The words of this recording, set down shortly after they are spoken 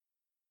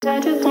I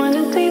just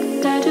wanna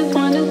see, I just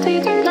wanna see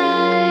the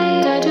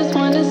light. I just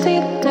wanna see,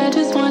 I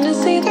just wanna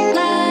see the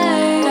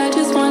light. I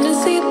just wanna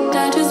see,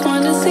 I just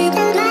wanna see the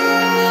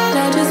light.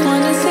 I just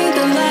wanna see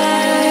the light.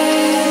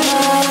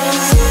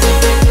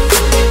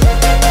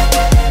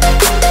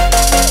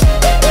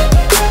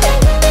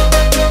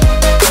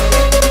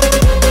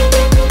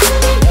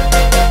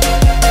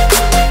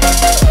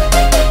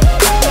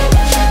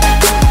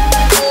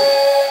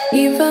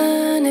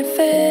 Even if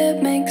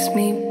it makes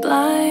me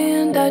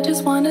blind, I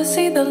just wanna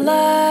see the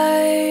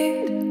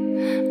light.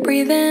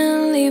 Breathe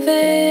in, leave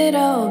it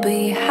all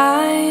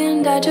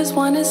behind. I just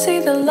wanna see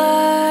the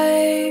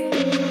light.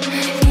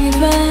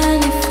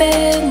 Even if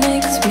it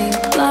makes me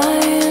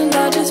blind,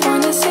 I just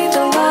wanna see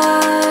the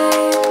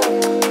light.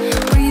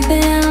 Breathe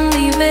in,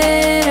 leave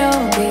it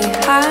all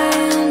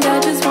behind. I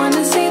just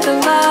wanna see the light.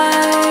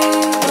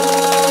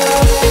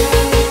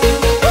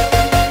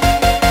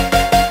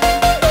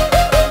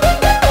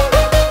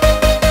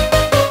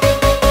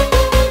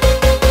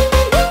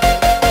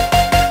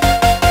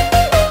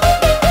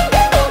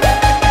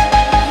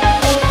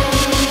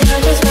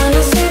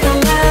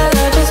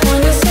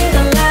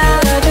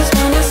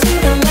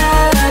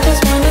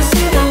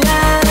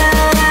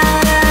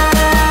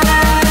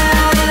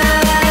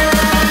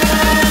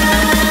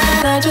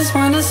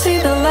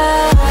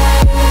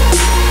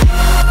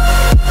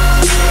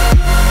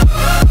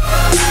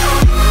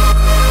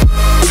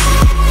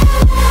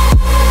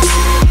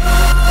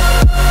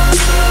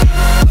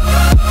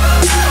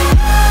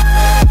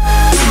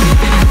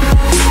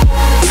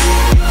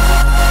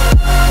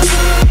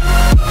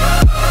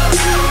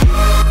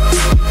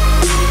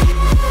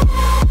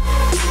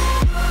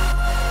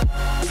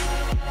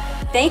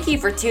 Thank you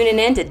for tuning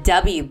in to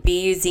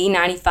WBUZ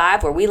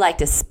 95, where we like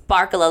to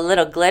sparkle a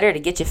little glitter to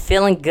get you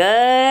feeling good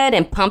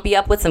and pump you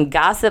up with some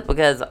gossip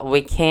because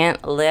we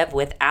can't live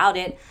without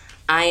it.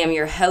 I am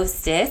your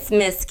hostess,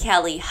 Miss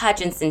Kelly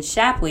Hutchinson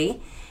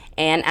Shapley,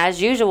 and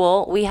as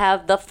usual, we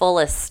have the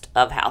fullest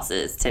of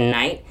houses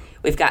tonight.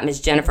 We've got Miss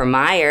Jennifer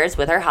Myers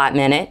with her Hot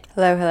Minute.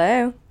 Hello,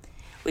 hello.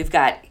 We've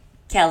got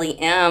Kelly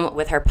M.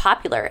 with her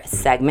popular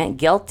segment,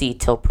 Guilty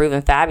Till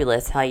Proven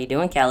Fabulous. How you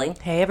doing, Kelly?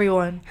 Hey,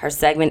 everyone. Her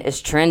segment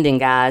is trending,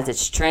 guys.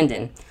 It's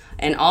trending.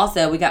 And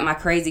also, we got my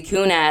crazy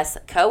coon-ass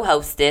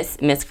co-hostess,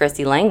 Miss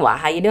Christy Langlois.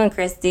 How you doing,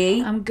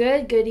 Christy? I'm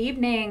good. Good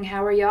evening.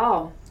 How are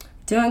y'all?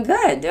 Doing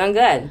good. Doing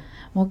good.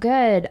 Well,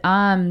 good.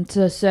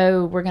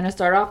 So we're going to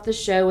start off the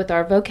show with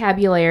our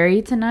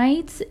vocabulary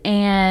tonight.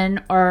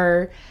 And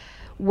our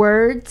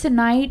word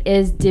tonight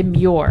is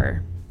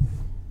demure.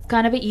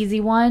 Kind of an easy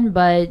one,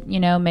 but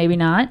maybe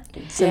not.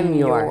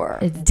 Demure.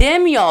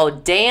 Dim your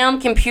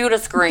damn computer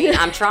screen.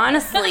 I'm trying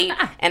to sleep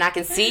and I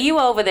can see you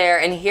over there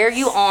and hear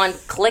you on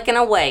clicking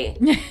away.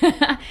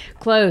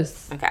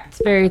 Close. Okay.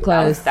 It's very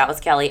close. That was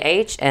Kelly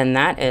H, and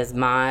that is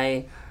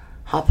my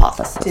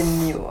hypothesis.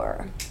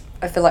 Demure.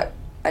 I feel like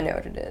I know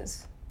what it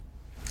is.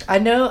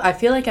 I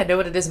feel like I know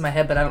what it is in my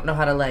head, but I don't know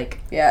how to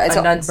it's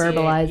enunciate.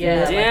 verbalize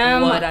it.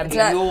 Dim. What I'm It's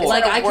not, doing. it's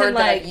Like not a I word can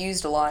that I've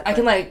used a lot. I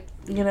can make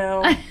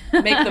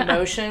the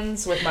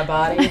motions with my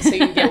body so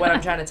you get what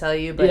I'm trying to tell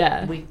you. But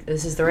Yeah.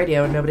 this is the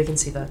radio and nobody can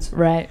see that. So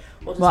Right.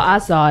 Well, I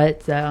saw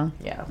it, so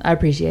yeah, I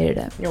appreciated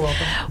it. you're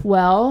welcome.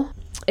 Well,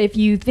 if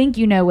you think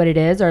you know what it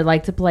is or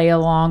like to play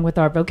along with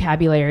our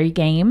vocabulary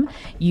game,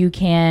 you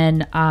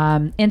can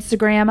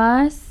Instagram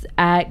us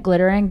at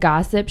Glitter and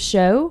Gossip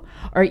Show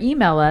or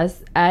email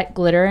us at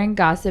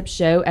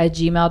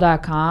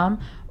glitterandgossipshow@gmail.com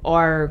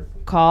or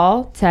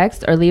call,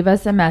 text, or leave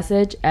us a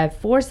message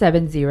at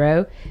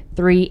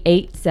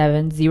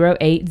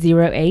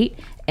 470-387-0808.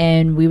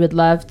 And we would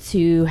love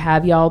to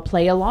have y'all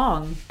play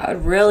along. I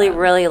would really,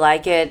 really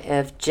like it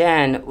if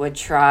Jen would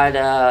try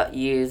to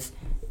use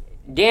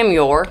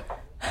demure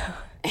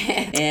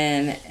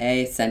in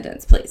a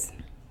sentence, please.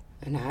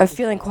 I'm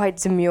feeling quite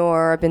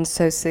demure. I've been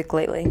so sick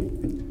lately.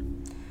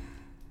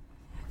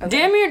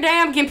 Dim your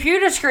damn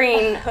computer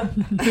screen.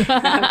 Okay,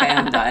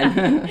 I'm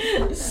done.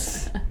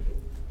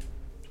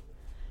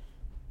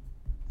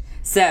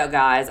 So,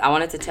 guys, I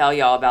wanted to tell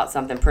y'all about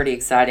something pretty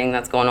exciting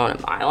that's going on in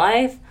my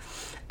life.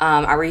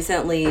 I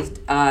recently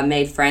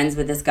made friends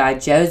with this guy,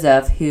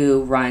 Joseph,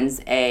 who runs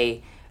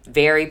a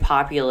very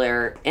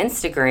popular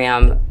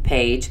Instagram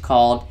page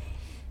called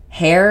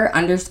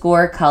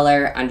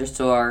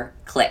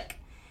hair_color_click.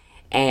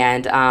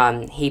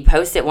 And he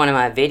posted one of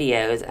my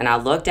videos, and I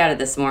looked at it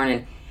this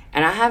morning,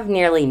 and I have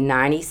nearly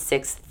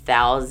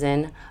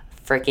 96,000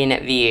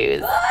 freaking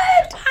views.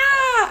 What?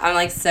 I'm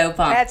like so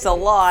pumped. That's a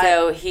lot.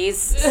 So he's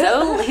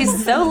so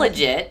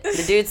legit.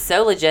 The dude's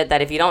so legit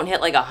that if you don't hit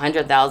like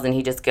 100,000,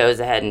 he just goes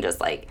ahead and just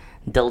like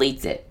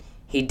deletes it.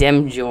 He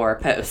dimmed your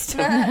post.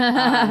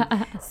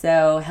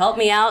 So help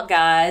me out,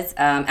 guys.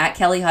 At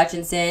Kelly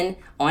Hutchinson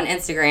on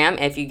Instagram.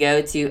 If you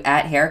go to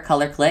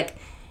 @haircolorclick,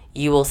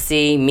 you will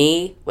see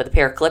me with a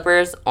pair of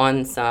clippers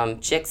on some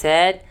chick's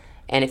head.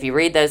 And if you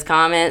read those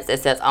comments,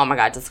 it says, "Oh my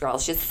God, this girl,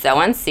 she's so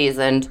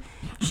unseasoned.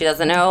 She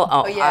doesn't know.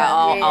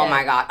 Oh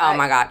my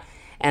God.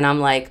 And I'm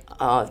like,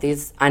 oh,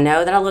 I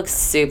know that I look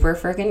super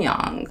freaking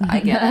young. I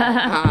get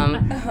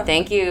it.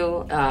 Thank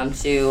you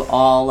to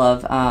all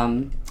of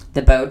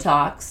the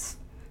Botox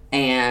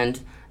and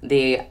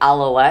the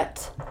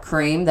Alouette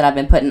cream that I've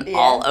been putting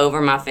all over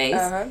my face.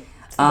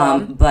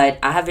 But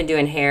I have been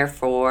doing hair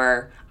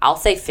for, I'll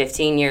say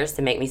 15 years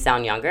to make me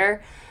sound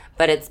younger,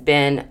 but it's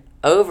been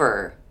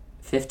over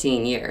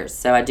 15 years.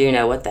 So I do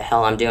know what the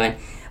hell I'm doing.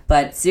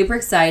 But super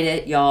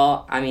excited,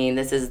 y'all. I mean,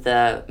 this is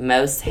the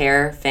most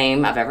hair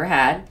fame I've ever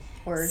had.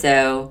 Word.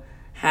 So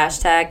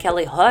hashtag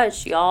Kelly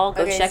Hutch, y'all.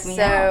 Go check me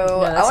out.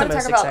 So Yeah, I that's want the to talk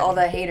most about exciting. all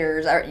the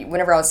haters.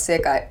 Whenever I was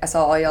sick, I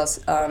saw all y'all's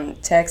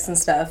texts and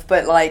stuff.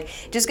 But like,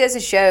 just goes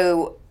to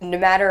show, no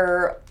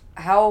matter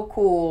how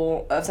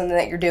cool of something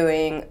that you're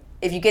doing,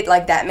 if you get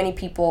like that many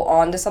people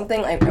onto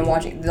something and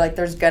watching, like,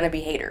 there's gonna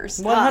be haters.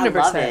 100%. I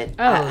love it.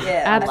 Oh,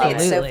 Yeah, I absolutely.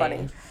 think it's so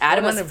funny.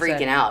 Adam was 100%.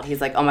 freaking out.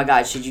 He's like, oh my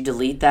God, should you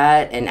delete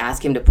that and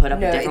ask him to put up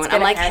No, a it's different one? gonna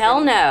I'm like, happen.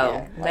 hell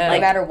no. Yeah. Like,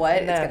 no matter what,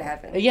 it's No. gonna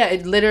happen. Yeah,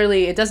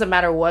 it doesn't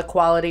matter what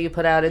quality you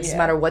put out. It doesn't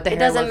matter what the hair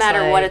doesn't looks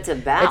matter like. what it's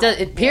about.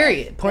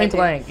 Period. Point Thank you.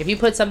 blank. If you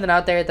put something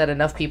out there that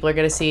enough people are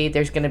going to see,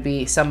 there's going to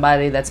be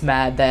somebody that's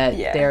mad that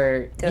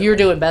Yeah, you're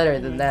doing better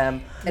than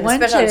them. And One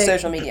especially chick- on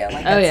social media.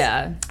 Like, Oh that's-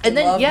 yeah. And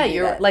then love to do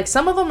you're that. like,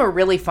 some of them are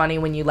really funny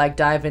when you like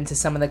dive into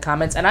some of the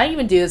comments. And I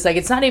even do this, like,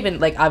 it's not even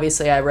like,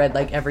 obviously I read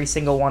like every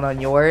single one on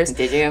yours.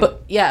 Did you?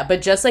 But yeah,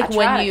 but just like I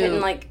when tried.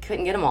 you I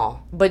couldn't get them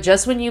all. But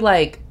just when you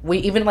like,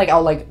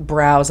 I'll like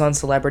browse on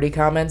celebrity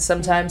comments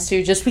sometimes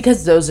too, just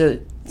because those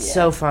are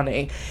so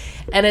funny.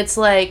 And it's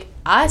like,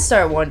 I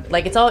start one,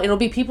 like, it'll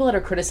be people that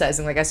are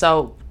criticizing. Like,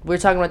 we were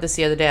talking about this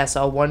the other day. I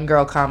saw one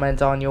girl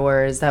comment on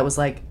yours that was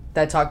like,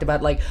 that talked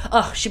about like,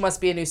 oh, she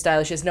must be a new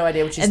stylist. She has no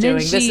idea what she's And doing.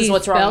 then This is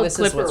what's wrong. spelled This is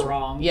Clipper what's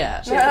wrong.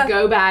 Yeah. She had to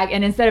go back,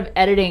 and instead of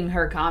editing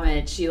her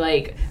comment, she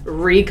like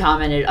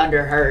re-commented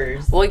under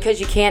hers. Well, because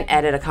you can't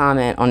edit a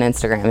comment on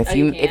Instagram. If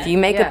you you can't? if you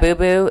make Yeah. a boo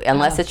boo,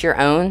 unless it's your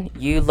own,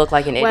 you look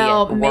like an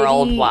Well, idiot maybe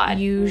worldwide.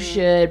 you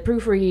should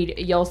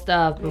proofread your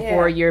stuff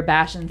before Yeah. you're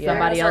bashing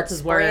somebody Start else's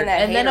spraying work.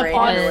 that And then haterade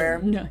upon- everywhere.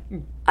 No.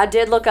 I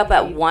did look up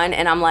at one,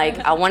 and I'm like,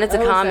 I wanted to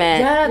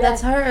comment. Yeah,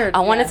 that's her. I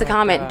wanted to Oh my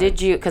comment. God.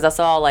 Did you? Because I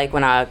saw like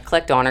when I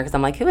clicked on her, because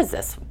I'm like, who is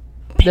this?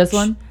 This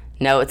one?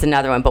 No, it's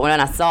another one. But when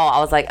I saw, I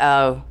was like,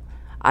 oh.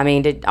 I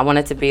mean, I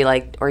wanted to be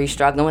like, are you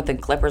struggling with the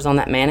clippers on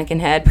that mannequin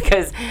head?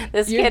 Because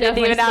this You're kid isn't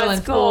definitely even out still of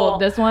in school.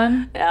 This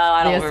one? No,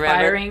 I don't The remember.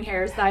 aspiring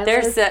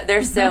hairstylist?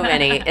 There's so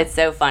many. It's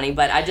so funny.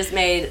 But I just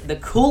made the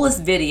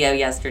coolest video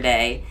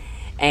yesterday.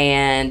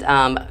 And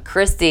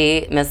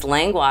Christy, Miss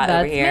Langua over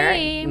That's here,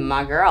 me.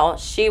 my girl,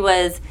 she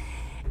was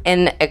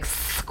an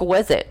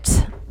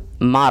exquisite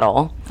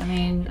model. I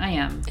mean, I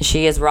am.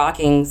 She is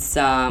rocking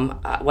some,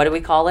 what do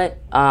we call it?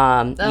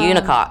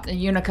 Unicock. A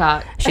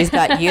unicock. She's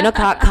got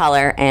unicock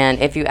color, and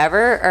if you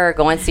ever are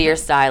going to see your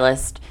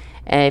stylist,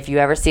 and if you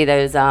ever see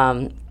those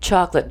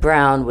chocolate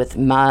brown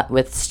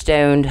with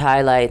stoned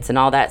highlights and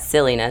all that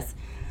silliness,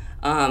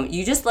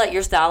 you just let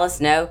your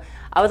stylist know,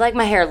 I would like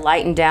my hair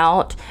lightened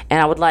out,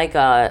 and I would like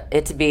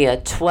it to be a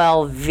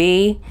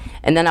 12V,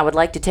 and then I would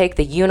like to take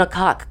the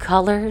unicock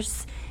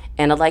colors,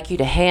 and I'd like you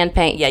to hand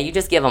paint. Yeah, you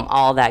just give them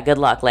all that. Good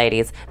luck,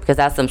 ladies, because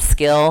that's some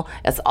skill.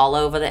 It's all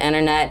over the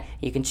internet.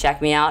 You can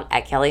check me out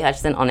at Kelly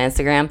Hutchison on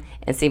Instagram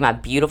and see my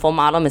beautiful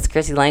model, Miss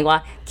Chrissy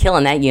Langlois,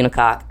 killing that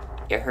unicock.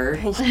 You heard?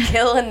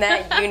 Killing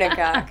that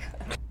unicock.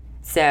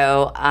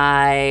 So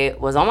I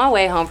was on my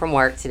way home from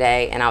work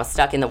today, and I was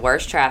stuck in the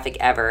worst traffic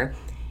ever.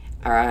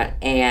 All right,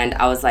 and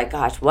I was like,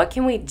 gosh, what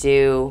can we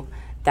do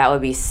that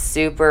would be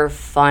super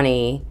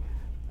funny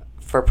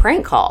for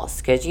prank calls?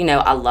 Because, you know,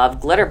 I love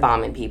glitter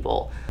bombing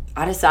people.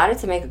 I decided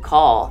to make a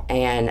call,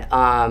 and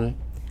I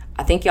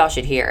think y'all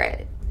should hear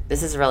it.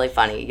 This is really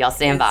funny. Y'all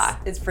stand by.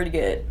 It's pretty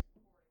good.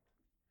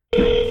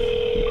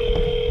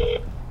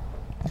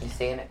 You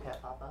seeing it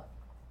pop up?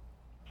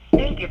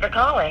 Thank you for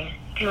calling.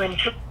 To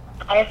ensure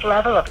the highest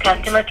level of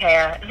customer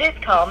care, this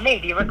call may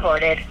be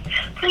recorded.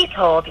 Please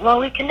hold while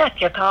we connect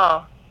your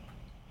call.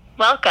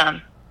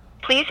 Welcome.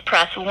 Please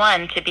press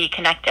 1 to be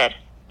connected.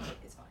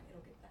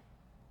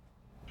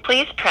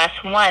 Please press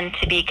 1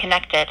 to be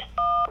connected.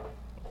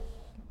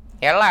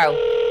 Hello.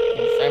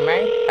 You see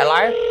me?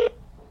 Hello?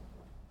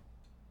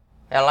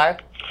 Hello?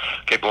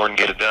 Okay, Gordon,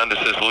 get it done. This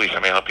is Luis. How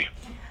may I help you?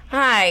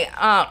 Hi,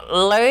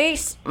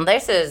 Luis.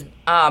 This is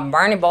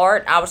Bernie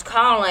Bart. I was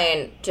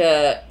calling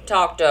to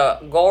talk to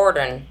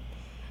Gordon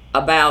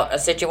about a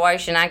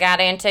situation I got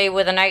into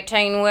with an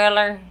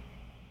 18-wheeler.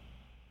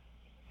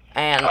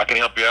 And I can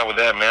help you out with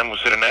that, man. Was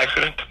it an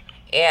accident?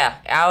 yeah,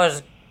 I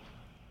was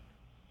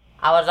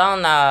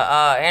on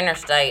the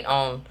interstate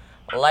on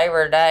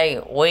Labor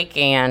Day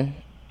weekend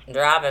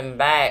driving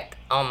back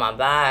on my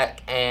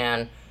bike,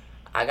 and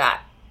I got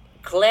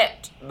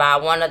clipped by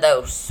one of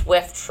those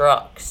Swift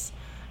trucks.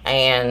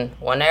 And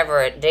whenever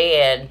it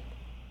did,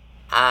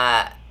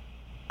 I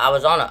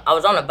was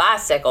on a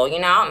bicycle. You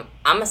know,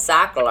 I'm a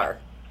cycler,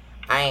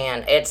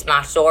 and it's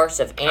my source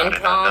of did not know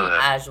income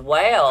that. as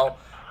well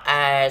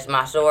as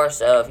my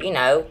source of, you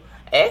know,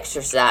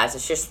 exercise.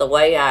 It's just the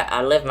way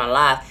I live my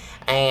life.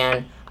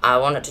 And I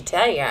wanted to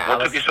tell you,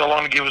 What took you so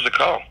long to give us a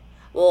call?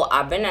 Well,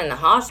 I've been in the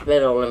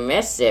hospital in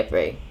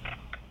Mississippi.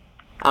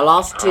 I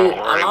lost two. Oh, I right.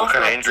 What lost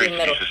kind of my injuries two did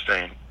middle. you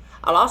sustain?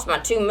 I lost my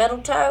two middle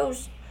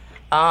toes.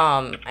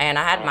 And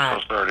I had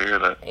I'm so sorry to hear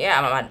that.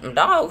 yeah, my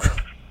dog.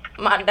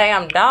 My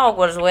damn dog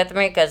was with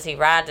me because he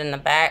rides in the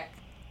back.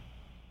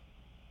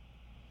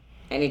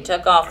 And he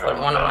took off with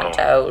one of my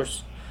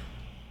toes.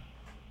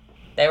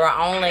 They were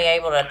only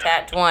able to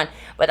attach one,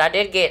 but I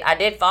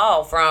did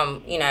fall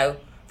from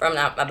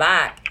my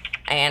back,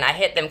 and I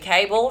hit them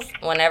cables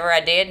whenever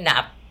I did, and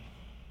I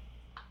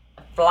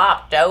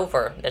flopped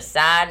over the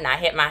side, and I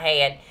hit my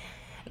head.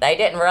 They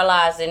didn't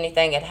realize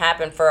anything had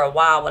happened for a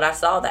while, but I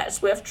saw that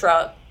Swift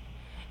truck,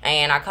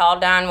 and I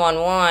called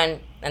 911,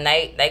 and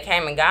they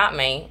came and got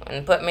me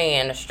and put me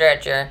in a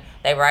stretcher.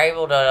 They were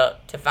able to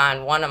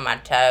find one of my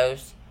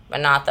toes,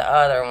 but not the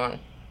other one.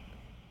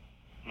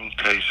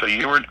 Okay, so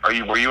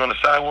were you on the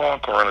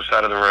sidewalk or on the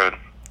side of the road?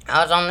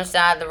 I was on the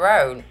side of the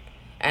road,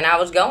 and I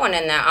was going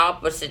in the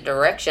opposite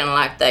direction,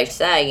 like they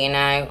say,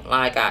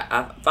 like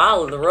I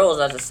follow the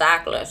rules as a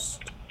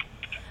cyclist.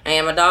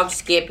 And my dog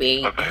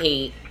Skippy,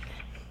 Okay.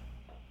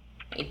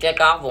 he took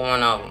off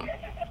one of them.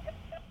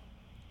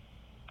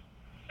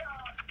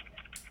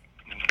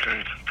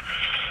 Okay.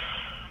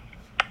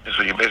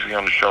 So you're basically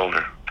on the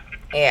shoulder.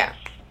 Yeah.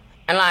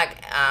 And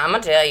I'm going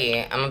to tell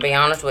you, I'm going to be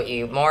honest with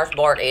you, Morris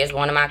Bart is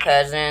one of my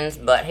cousins,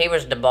 but he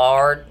was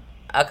debarred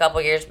a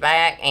couple years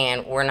back,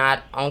 and we're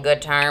not on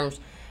good terms.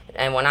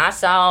 And when I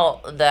saw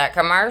the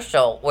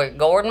commercial with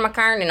Gordon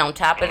McKernan on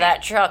top of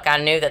that truck, I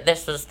knew that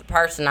this was the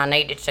person I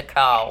needed to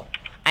call.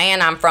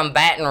 And I'm from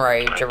Baton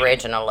Rouge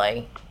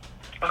originally.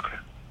 Okay.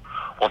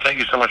 Well, thank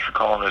you so much for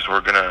calling us.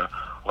 What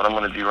I'm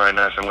gonna do right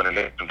now is I'm gonna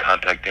get some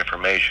contact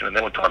information, and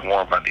then we'll talk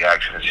more about the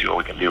accident and see what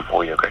we can do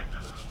for you. Okay?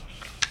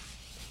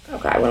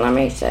 Okay, well, let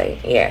me see.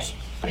 Yes.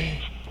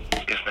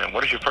 Yes, ma'am.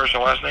 What is your first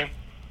and last name?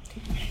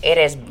 It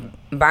is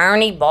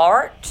Bernie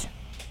Bart.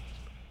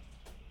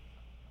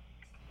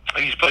 How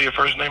do you spell your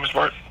first name, Miss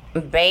Bart?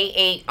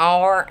 Bernie.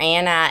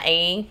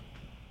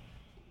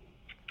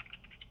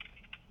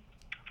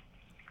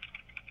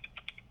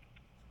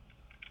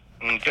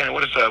 Okay.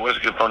 What is a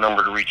good phone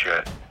number to reach you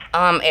at?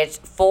 It's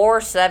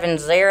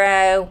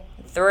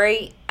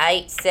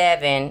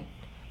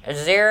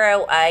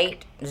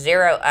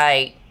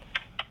 470-387-0808.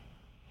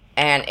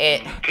 And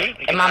Okay.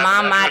 and my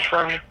mom might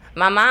from you.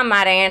 my mom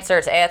might answer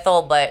it's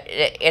Ethel, but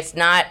it's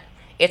not.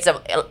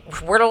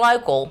 We're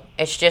local.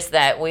 It's just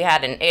that we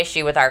had an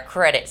issue with our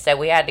credit, so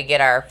we had to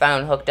get our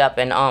phone hooked up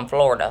in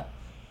Florida.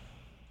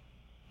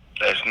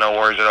 That's no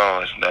worries at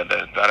all. That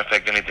does not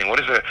affect anything. What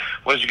is a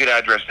good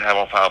address to have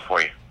on file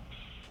for you?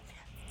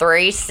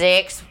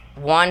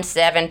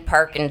 3617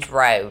 Perkins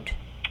Road.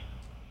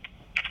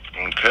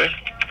 Okay.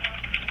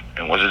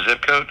 And what's the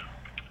zip code?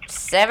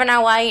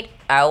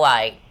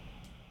 70808.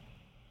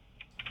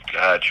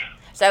 Gotcha.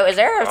 So is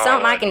there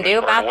something I right, can do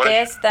Miss Barton, about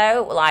this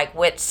though? Like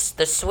with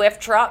the Swift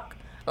truck?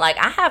 Like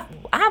I have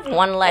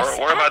one less.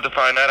 We're about to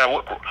find that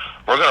out.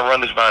 We're going to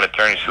run this by an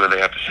attorney, see what they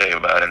have to say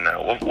about it, and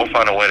we'll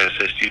find a way to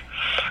assist you.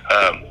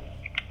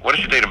 What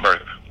is your date of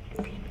birth?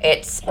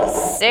 It's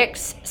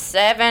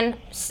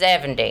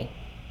 6/7/70.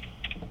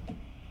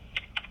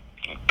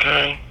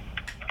 Okay.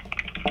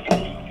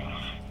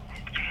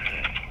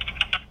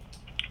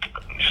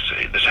 Let's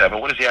see. This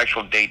happened. What is the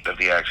actual date of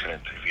the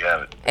accident, if you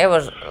have it? It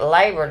was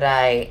Labor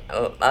Day.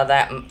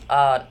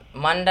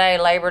 Monday,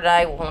 Labor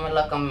Day. Let me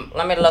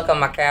look on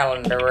my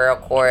calendar real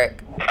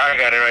quick. I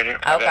got it right here.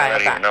 I got it right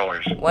Okay. here. No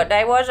worries. What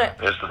day was it?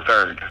 It's the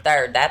 3rd.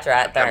 Third. That's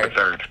right. September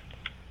Third. 3rd.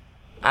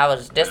 I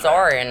was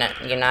disoriented.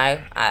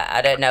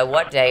 I didn't know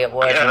what day it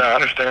was. Yeah, no, I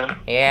understand.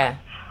 Yeah.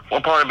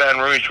 What part of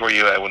Baton Rouge were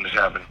you at when this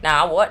happened? No,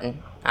 I wasn't.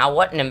 I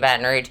wasn't in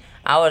Baton Rouge.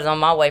 I was on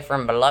my way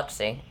from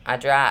Biloxi. I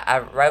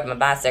rode my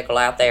bicycle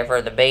out there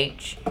for the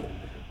beach.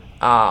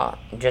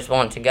 Just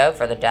wanted to go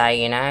for the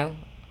day,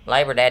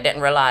 Labor Day. I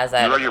didn't realize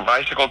that. You rode your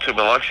bicycle to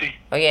Biloxi?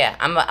 Oh yeah,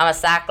 I'm a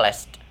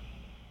cyclist.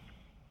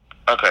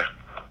 Okay.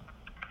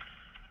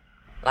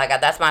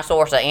 That's my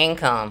source of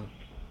income.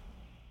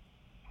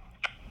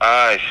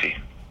 I see.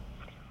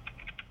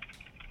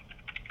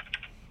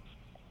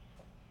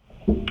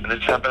 And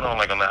this happened on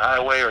the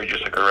highway or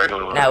just a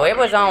regular? No, it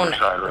was on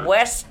side road?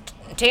 West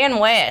 10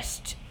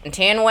 West.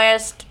 10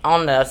 West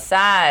on the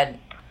side.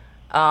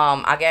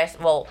 I guess.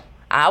 Well,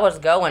 I was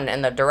going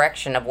in the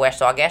direction of west,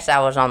 so I guess I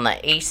was on the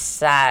east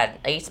side,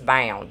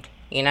 eastbound.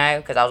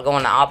 Because I was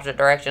going the opposite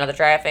direction of the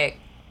traffic.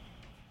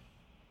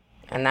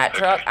 And that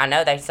truck, I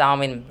know they saw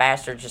me, and the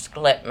bastard just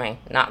clipped me,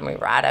 knocked me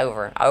right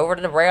over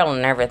to the rail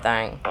and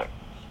everything.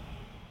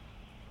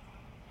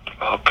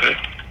 Okay.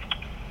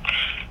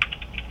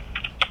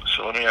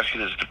 So let me ask you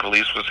this: the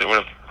police was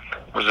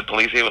the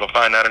police able to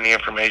find out any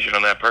information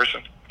on that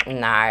person?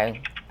 No.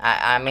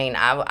 I mean,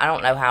 I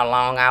don't know how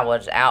long I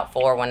was out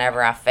for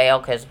whenever I fell,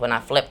 because when I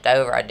flipped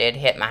over, I did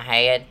hit my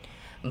head.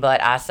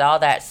 But I saw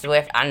that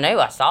Swift, I knew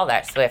I saw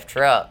that Swift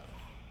truck.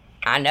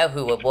 I know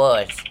who it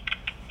was.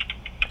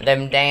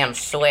 Them damn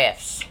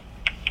Swifts.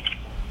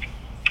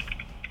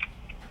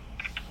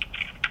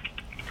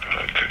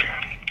 Okay.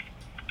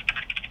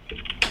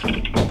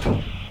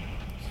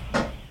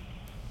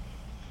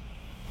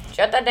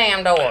 Shut that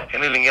damn door.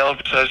 Anything else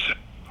besides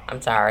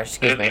I'm sorry.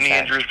 Excuse me, any sir.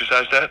 injuries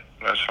besides that?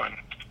 That's fine.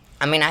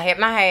 I mean, I hit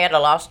my head. I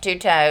lost 2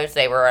 toes.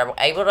 They were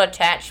able to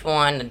attach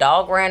one. The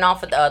dog ran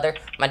off with the other.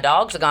 My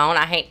dog's gone.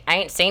 I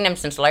ain't seen him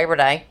since Labor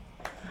Day.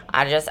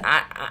 I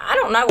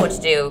don't know what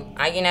to do.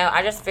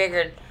 I just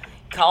figured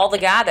call the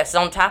guy that's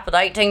on top of the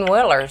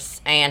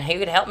 18-wheelers, and he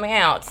would help me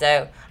out.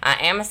 So I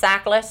am a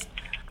cyclist.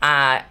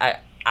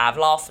 I've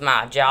lost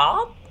my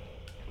job.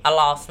 I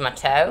lost my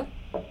toe.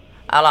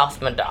 I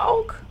lost my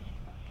dog.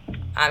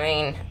 I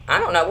mean, I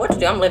don't know what to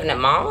do. I'm living at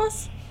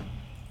Mama's.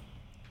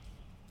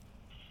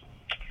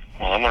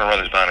 Well, I'm going to run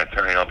this by an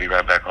attorney. I'll be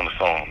right back on the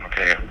phone,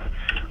 okay?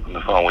 On the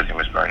phone with you,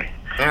 Miss Bernie.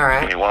 All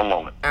right. Give me one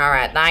moment. All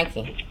right, thank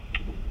you.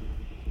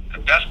 The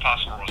best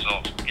possible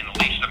result in the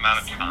least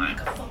amount of time.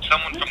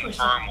 Someone from the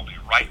firm will be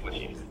right with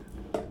you.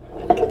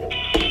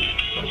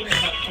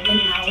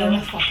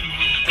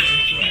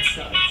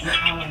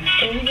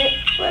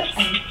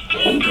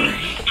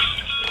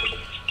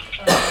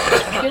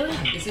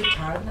 Is it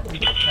time that we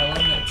tell him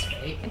that it's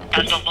fake?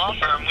 As a law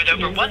firm with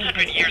over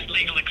 100 years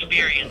legal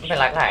experience, Be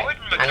like, hey,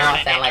 Gordon I know I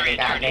McKernan sound like a and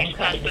goddamn attorneys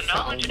has the country song,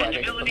 knowledge but and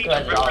it's ability to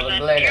because of all the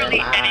represent glitter in nearly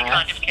my any kind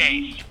eyes. of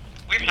case.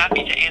 We're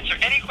happy to answer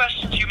any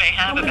questions you may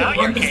have about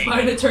your Run this case. by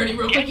an attorney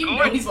real quick. Get You know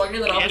Gordon. he's walking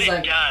in the office Get it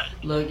like, done.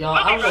 look, y'all,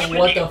 I don't know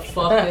what the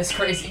fuck this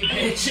crazy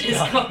bitch is.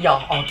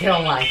 Y'all, oh, get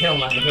online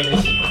to hear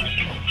this shit.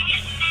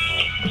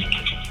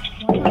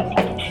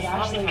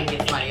 I'm trying to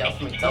get somebody else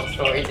for me to tell the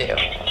story too.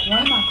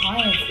 One of my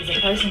clients is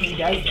a person who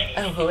does this.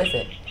 Oh, who is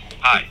it?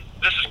 Hi,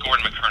 this is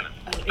Gordon McKernan.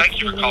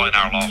 Thank you for calling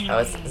our law firm. Oh,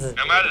 it's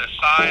No matter the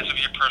size of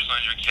your personal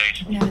injury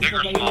case, big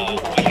or small,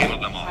 we handle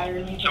them all.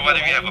 So whether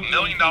you have $1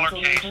 million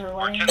case or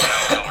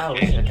 $10,000 oh,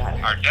 case, should've got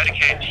it. our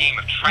dedicated team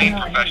of trained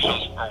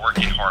professionals are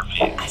working hard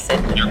for you. I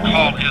said Your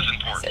call is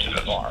important I said to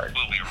us. guard.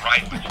 We'll be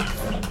right with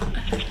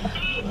you.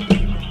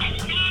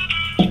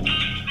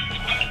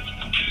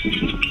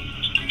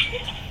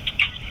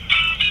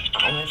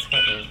 Oh, that's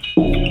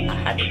fucking. I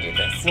had to do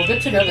this. Well,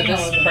 good to know that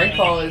this prank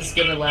call is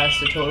gonna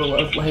last a total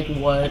of like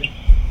what?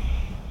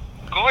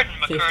 Gordon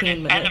 15 McKernan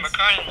and the minutes.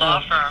 McKernan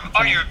Law Firm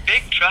are your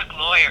big truck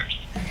lawyers.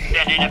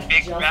 Then in a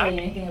big Did y'all say rush,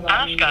 anything about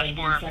ask me us being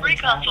for a second free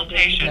child?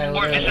 consultation No,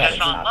 or no, visit no, us it's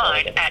not online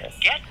related at to this.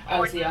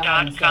 Oh, so y'all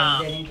haven't getgordon.com.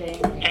 started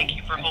anything? Thank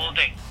you for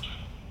holding.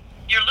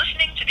 You're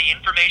listening to the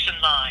Information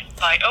Line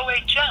by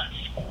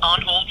OHS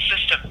on hold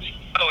systems,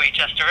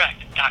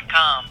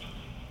 ohsdirect.com.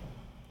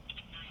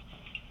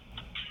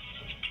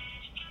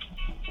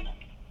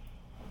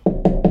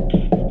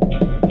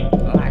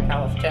 Like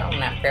I was telling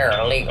that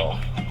paralegal.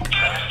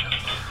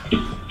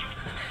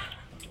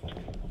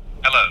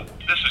 Hello,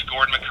 this is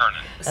Gordon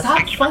McKernan. Stop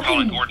Thank you for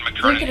calling fucking Gordon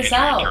McKernan freaking us Injury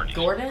out, Attorneys.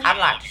 Gordon. I'd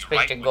like to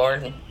speak to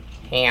Gordon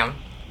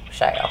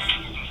himself.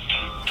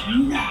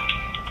 No.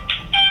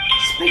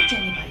 Speak to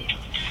anybody else.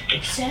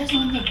 It says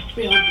on the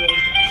billboard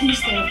that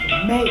he's there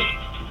for me,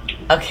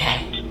 Okay.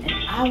 and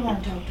I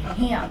want to talk to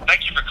him.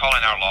 Thank you for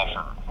calling our law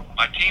firm.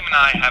 My team and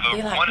I have over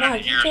Be like, 100 no,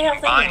 you years tell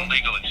combined them.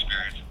 legal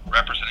experience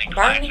representing Bernie,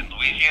 clients in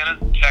Louisiana,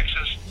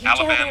 Texas, You tell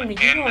Alabama, him and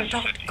you want to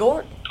talk to Mississippi.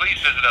 Gordon. Please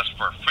visit us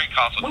for a free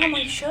consultation.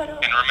 Mama, shut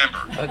up. And remember,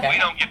 Okay. we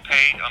don't get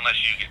paid unless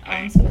you get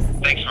I'm paid. supposed to say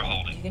Thanks for that.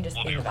 holding. You can just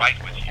We'll be be the right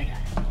with you.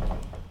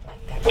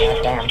 That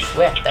goddamn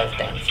Swift, those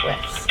damn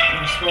Swifts.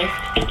 You're Swift.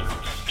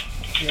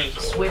 You're a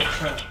Swift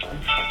truck.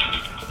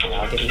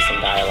 I'll give you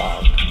some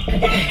dialogue.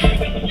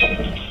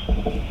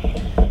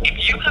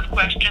 If you have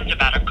questions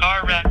about a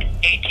car wreck,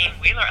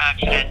 18-wheeler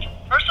accident,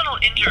 personal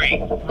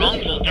injury,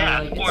 wrongful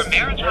death, or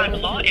maritime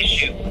law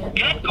issue,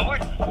 get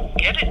Gordon.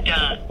 Get it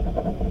done.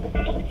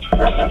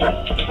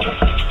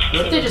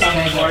 What if they just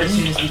hang up as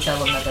soon as we tell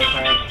them that they're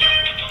prank?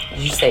 Did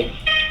you say,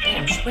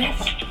 damn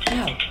Swifts?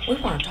 No, we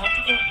want to talk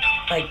to Gordon.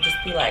 Like, just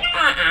be like,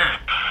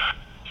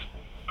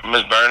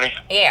 Miss Bernie?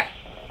 Yeah.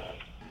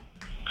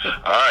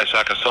 All right, so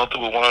I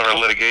consulted with one of our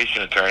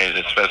litigation attorneys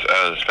that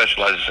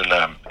specializes in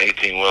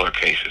 18-wheeler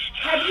cases.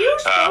 Have you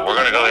We're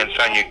going to go ahead and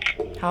sign you.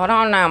 Hold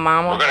on now,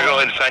 Mama. We're going to go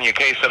ahead and sign your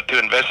case up to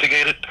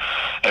investigate it.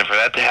 And for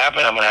that to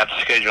happen, I'm going to have to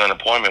schedule an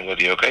appointment with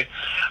you, okay?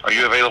 Are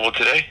you available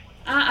today?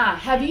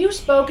 Have you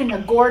spoken to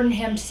Gordon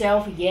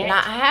himself yet? No,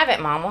 I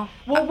haven't, Mama.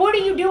 Well, what are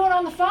you doing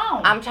on the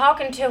phone? I'm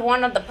talking to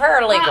one of the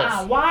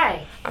paralegals.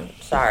 Why? I'm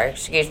sorry.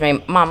 Excuse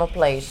me, Mama,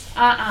 please.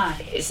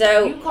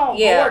 So, You called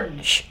yeah,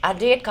 Gordon. I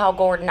did call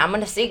Gordon. I'm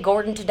going to see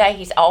Gordon today.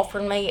 He's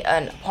offering me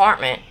an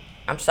apartment.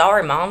 I'm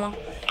sorry, Mama.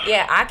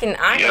 Yeah, I can.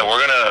 Yeah,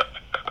 we're going to...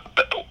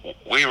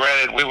 We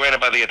ran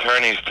it by the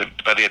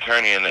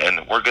attorney,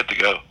 and we're good to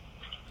go.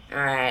 All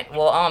right.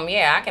 Well,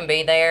 yeah, I can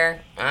be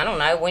there. I don't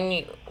know when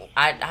you...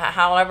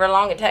 however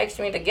long it takes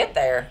me to get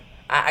there.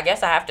 I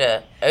guess I have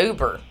to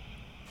Uber.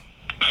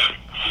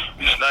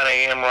 It's 9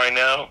 a.m. right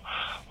now.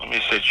 Let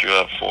me set you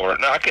up for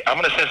it. No, I'm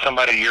going to send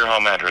somebody to your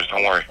home address.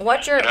 Don't worry.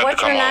 What's your You don't have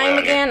to come all the way name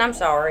out here. again? I'm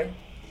sorry.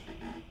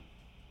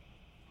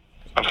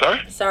 I'm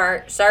sorry?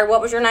 Sorry, sir.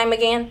 What was your name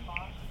again?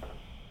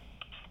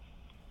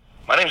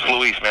 My name's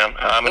Luis, ma'am.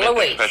 I'm an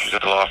Luis. intake specialist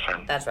at the law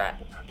firm. That's right.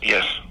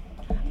 Yes.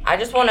 I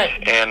just want to.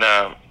 And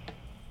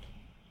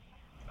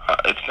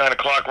it's 9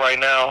 o'clock right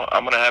now.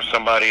 I'm going to have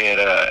somebody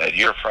at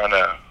your front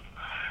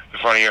in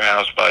front of your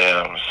house by,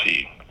 let's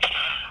see,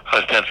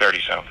 how's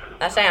 10:30 sound?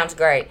 That sounds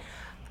great.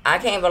 I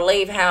can't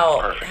believe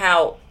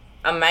how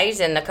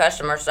amazing the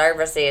customer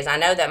service is. I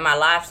know that my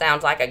life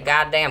sounds like a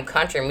goddamn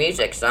country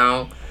music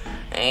song,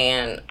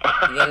 and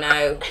you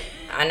know,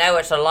 I know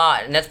it's a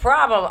lot, and it's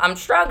problem. I'm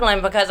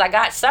struggling because I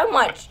got so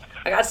much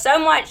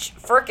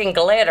freaking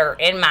glitter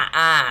in my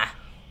eye,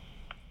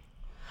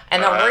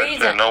 and the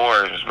reason. No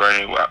worries, Miss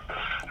Bernie. Well,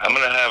 I'm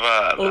gonna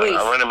have Luis. a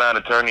running out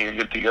attorney. You're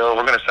good to go.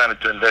 We're gonna sign it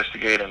to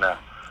investigate, and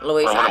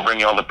Luis, I'm gonna bring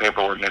you all the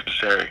paperwork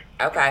necessary.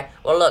 Okay.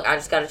 Well, look, I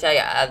just got to tell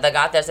you, they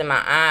got this in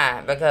my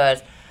eye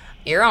because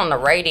you're on the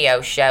radio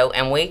show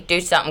and we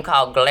do something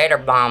called glitter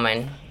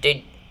bombing.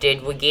 Did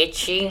we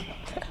get you?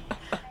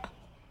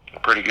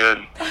 Pretty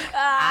good.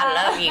 I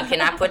love you. Can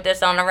I put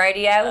this on the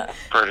radio?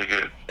 Pretty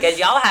good. Because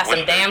y'all have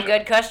some damn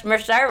good customer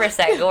service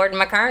at Gordon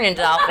McKernan's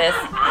office.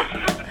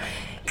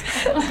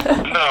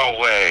 No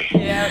way.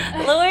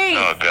 Luis,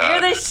 Oh, God.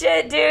 you're the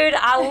shit, dude.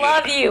 I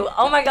love you.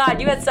 Oh, my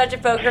God. You had such a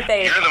poker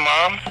face. You're the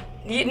mom?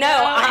 No, You're the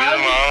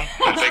mom?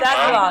 The big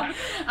That's mom? wrong.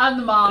 I'm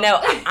the mom. No,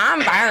 I'm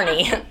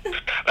Bernie.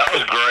 That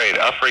was great.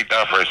 I freaked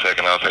out for a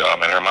second. I was like, oh,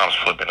 man, her mom's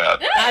flipping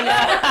out. I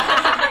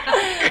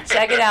know.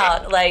 Check it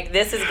out. Like,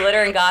 this is Glitter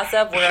and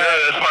Gossip. Yeah,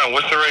 that's fine.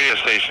 What's the radio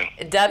station?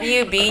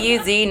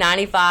 WBUZ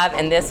 95,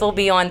 and this will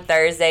be on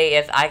Thursday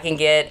if I can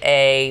get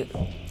a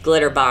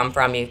glitter bomb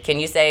from you. Can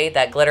you say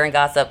that Glitter and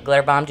Gossip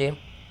glitter bombed you?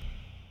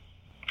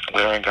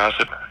 Glitter and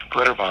Gossip?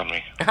 Glitter bomb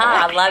me.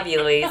 I love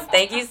you, Luis.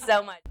 Thank you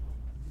so much.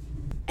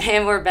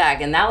 And we're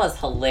back, and that was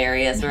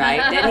hilarious,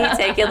 right? Didn't he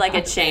take it like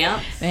a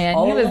champ? Man,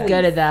 he was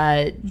good at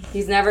that.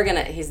 He's like,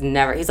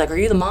 are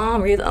you the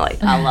mom? Are you the,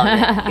 like, I love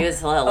it. He was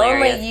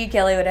hilarious. Only you,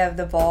 Kelly, would have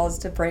the balls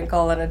to prank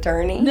call an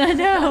attorney. I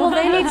know.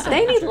 Well,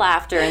 they need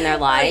laughter in their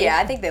life. Oh, yeah,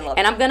 I think they love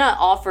And it. I'm going to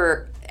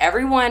offer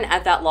everyone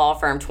at that law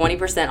firm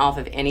 20% off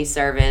of any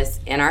service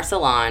in our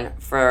salon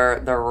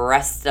for the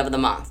rest of the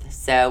month.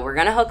 So we're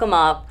going to hook them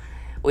up.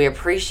 We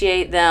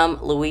appreciate them.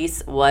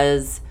 Luis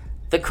was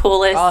the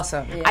coolest.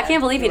 Awesome. I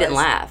can't believe he didn't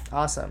laugh.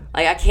 Awesome.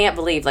 Like, I can't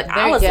believe, like,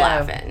 I was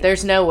laughing.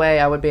 There's no way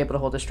I would be able to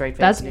hold a straight face.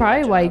 That's and do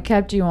probably that why he job.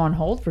 kept you on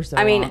hold for so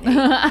I mean, long. Oh,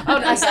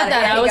 I said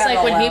that. Yeah, I he was got like,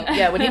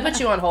 all when he put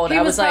you on hold, he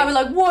I was was like, probably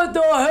like, what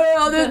the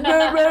hell?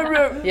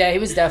 This yeah, he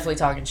was definitely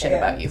talking shit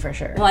about you for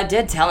sure. Well, I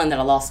did tell him that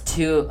I lost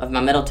 2 of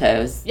my middle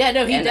toes. Yeah,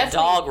 no, he And the definitely.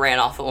 dog ran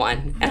off of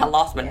one. And I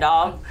lost my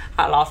dog.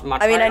 I lost my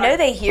I mean, I trailer. know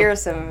they hear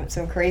some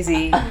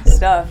crazy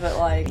stuff, but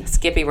like,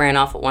 Skippy ran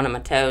off of one of my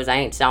toes. I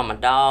ain't saw my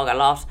dog. I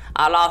lost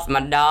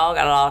my dog.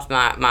 I lost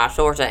my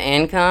source of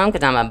income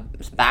because I'm a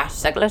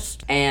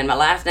bicyclist. And my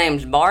last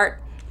name's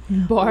Bart.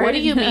 Bart. What do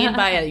you mean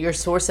by your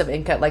source of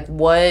income? Like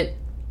what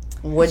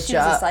she was a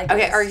job? cyclist.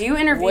 Okay, are you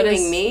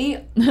interviewing me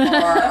or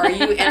are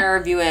you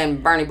interviewing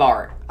Bernie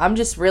Bart? I'm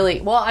just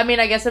really well. I mean,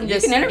 I guess I'm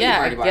just can interview yeah.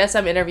 Bernie I Bart. guess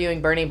I'm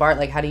interviewing Bernie Bart.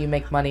 Like, how do you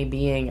make money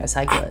being a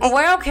cyclist?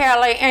 Well,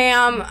 Kelly,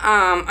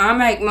 I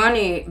make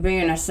money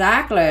being a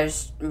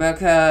cyclist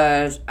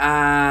because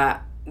I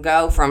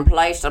go from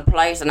place to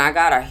place, and I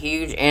got a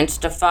huge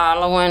Insta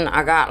following.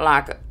 I got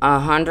like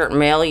 100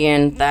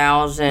 million,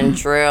 thousand,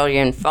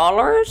 trillion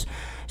followers.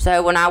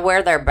 So when I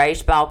wear their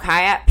baseball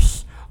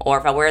caps, or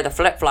if I wear the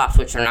flip-flops,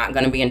 which are not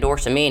going to be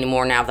endorsing me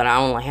anymore now that I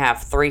only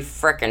have 3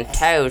 frickin'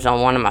 toes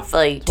on one of my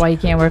feet. Why you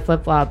can't wear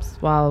flip flops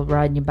while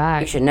riding your You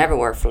bike? should never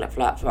wear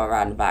flip-flops while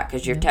riding a bike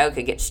because your toe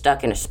could get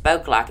stuck in a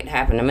spoke like it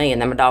happened to me,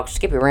 and then my dog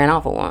Skippy ran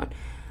off of one.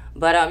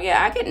 But,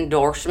 yeah, I get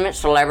endorsements,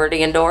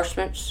 celebrity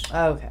endorsements.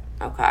 Okay.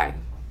 Okay.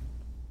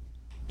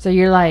 So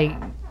you're like,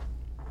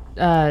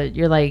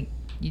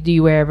 do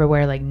you ever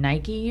wear like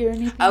Nike or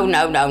anything? Oh,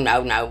 no.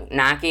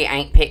 Nike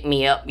ain't picked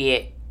me up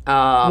yet.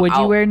 Would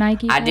you wear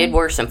Nike? I then? did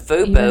wear some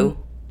FUBU. Even?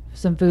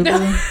 Some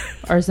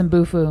FUBU or some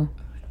Bufu?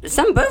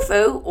 Some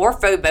Bufu or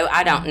FUBU.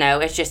 I don't know.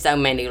 It's just so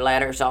many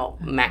letters all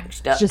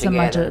maxed up It's just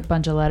together. a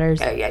bunch of letters.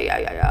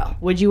 Yeah.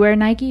 Would you wear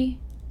Nike?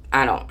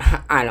 I don't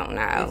the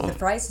know.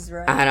 price is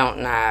right. I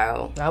don't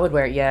know. I would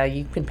wear. Yeah,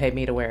 you can pay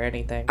me to wear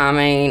anything. I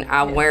mean,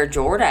 I wear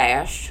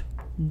Jordache.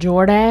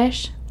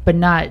 Jordache, but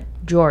not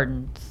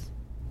Jordans.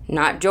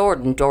 Not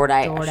Jordan,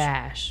 Jordache.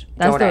 Jordache.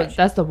 Jordache.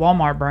 That's the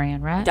Walmart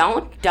brand, right?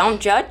 Don't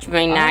judge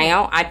me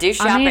now. I do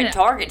shop mean, at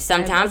Target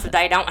sometimes, but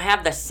they don't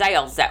have the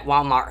sales that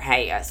Walmart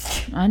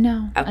has. I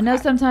know. I know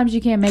Okay. sometimes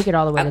you can't make it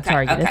all the way to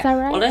Target. Is that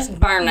right? Well, this is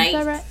Bernice, Is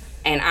that right?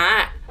 and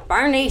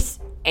Bernice,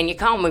 and you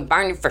call me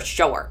Bernie for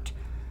short.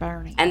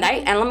 Bernie. And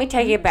let me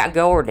tell you about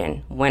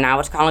Gordon. When I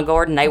was calling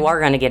Gordon, they were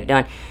going to get it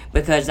done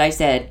because they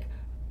said,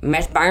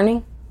 Miss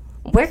Bernie,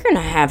 we're going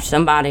to have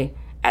somebody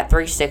at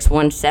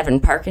 3617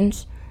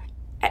 Perkins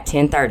at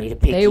 10:30 to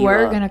pick you up. They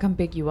were gonna come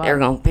pick you up. They were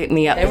going to pick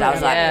me up because I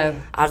was like, yeah.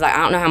 I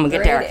don't know how I'm going to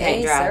get there. I Grade can't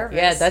A drive. service.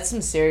 Yeah, that's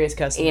some serious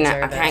customer You know,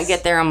 service. I can't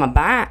get there on my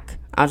bike.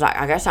 I was like,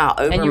 I guess I'll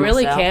Uber And you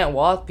really myself. can't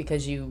walk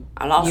because you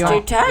I lost You 2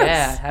 are- toes.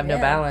 yeah have no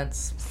Yeah.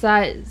 balance.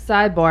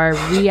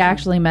 Sidebar: we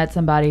actually met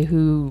somebody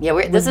who Yeah,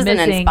 this was is an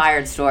missing-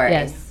 inspired story.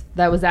 Yes,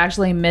 that was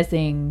actually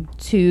missing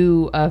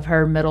 2 of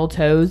her middle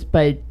toes,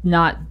 but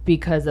not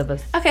because of a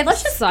Okay,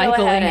 let's just go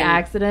cycling ahead and-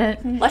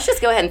 accident. Let's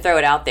just go ahead and throw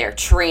it out there.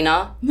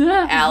 Trina,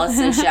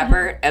 Allison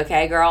Shepard,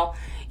 okay, girl,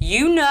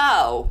 You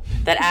know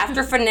that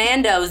after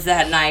Fernando's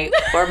that night,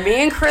 where me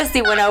and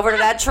Christy went over to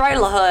that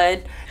trailer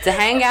hood to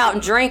hang out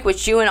and drink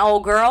with you and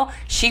old girl,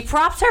 she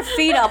props her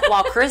feet up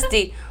while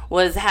Christy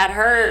had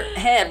her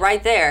head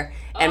right there.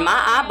 And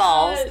my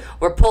eyeballs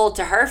were pulled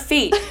to her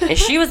feet, and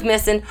she was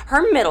missing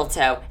her middle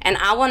toe. And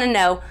I want to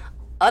know,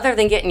 other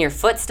than getting your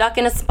foot stuck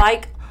in a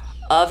spike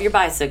of your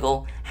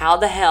bicycle, how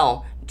the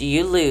hell do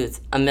you lose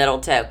a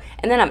middle toe?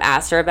 And then I've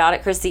asked her about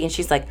it, Christy, and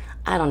she's like,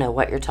 I don't know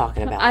what you're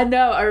talking about. I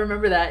know. I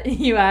remember that.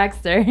 You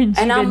asked her, and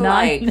she And did I'm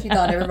not. like, She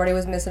thought everybody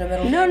was missing a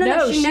middle.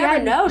 no, she never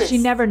hadn't- noticed. She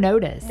never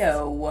noticed.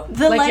 No.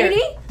 The lady?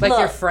 Your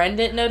Look, friend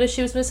didn't notice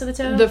she was missing a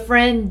toe? The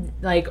friend,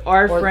 like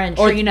our friend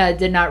Trina,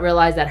 did not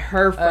realize that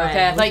her friend.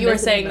 Okay, I was thought you were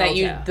missing saying a that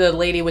middle toe. the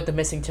lady with the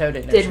missing toe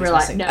didn't know Didn't she was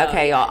realize. missing. No.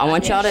 okay, y'all, I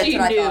want y'all She to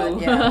That's what I knew.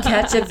 thought, yeah.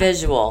 catch a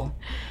visual.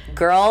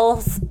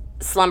 Girls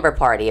slumber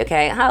party,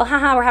 okay?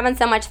 Ha, we're having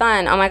so much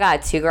fun. Oh my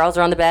God, 2 girls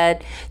are on the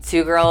bed.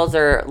 2 girls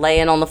are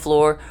laying on the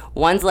floor.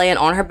 One's laying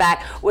on her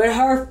back with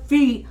her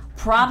feet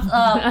propped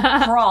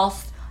up,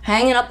 crossed,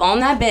 hanging up on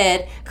that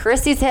bed.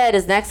 Christy's head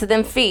is next to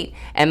them feet,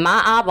 and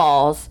my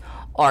eyeballs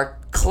are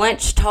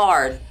clenched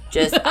hard.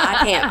 Just,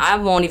 I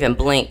won't even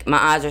blink. My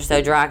eyes are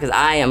so dry because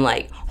I am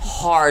like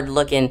hard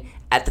looking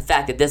at the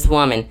fact that this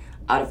woman,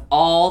 out of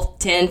all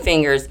 10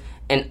 fingers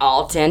and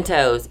all 10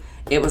 toes,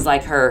 it was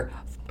like her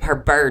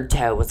bird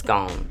toe was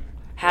gone.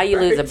 How you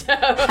lose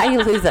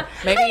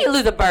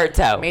a bird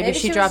toe? Maybe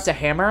she she dropped was- a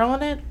hammer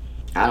on it?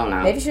 I don't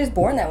know. Maybe she was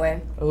born that way.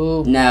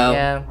 Ooh. No.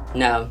 Yeah.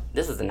 No.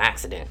 This was an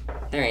accident.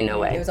 There ain't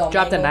no It way. was all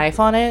Dropped a mangled. knife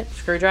on it?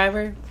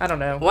 Screwdriver? I don't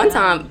know. One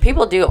time,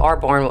 people are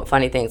born with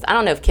funny things. I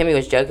don't know if Kimmy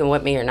was joking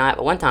with me or not,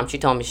 but one time she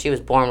told me she was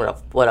born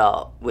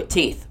with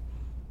teeth.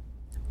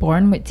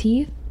 Born with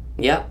teeth.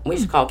 Yep. We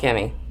should call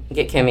Kimmy.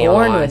 Get Kimmy on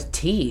Born the line. with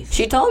teeth.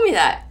 She told me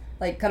that.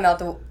 Like come out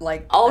the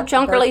like. Old at the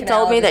birth Chunkerly canal,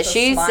 told me that just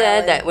she smiling.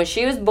 said that when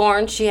she was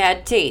born, she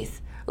had teeth.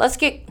 Let's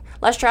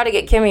try to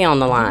get Kimmy on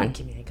the line.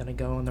 Kimmy ain't gonna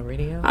go on the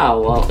radio.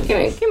 Oh well,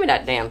 give me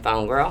that damn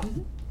phone, girl.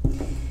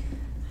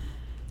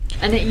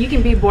 And then you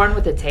can be born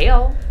with a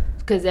tail,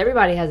 because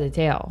everybody has a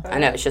tail. I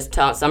know it's just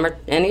summer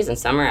innies and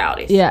summer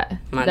outies. Yeah,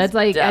 Mine's that's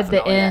like at the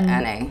definitely end.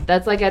 an NA.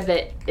 That's like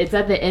it's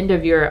at the end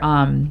of your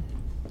Tailbone.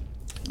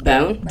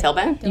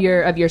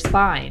 of your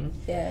spine,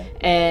 Yeah.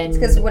 and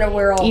Because when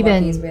we're all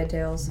Even- monkeys, we had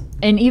tails.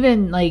 and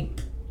even like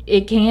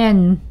it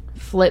can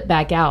flip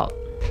back out.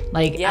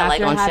 Like Yeah,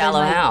 like after on having, Shallow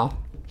like- Hal.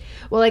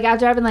 Well, like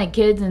after having like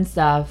kids and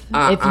stuff,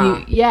 if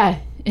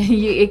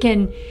it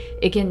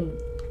can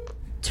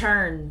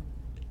turn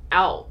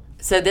out.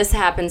 So this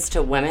happens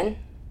to women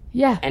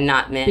Yeah, and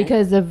not men.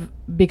 because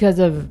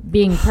of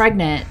being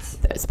pregnant.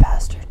 those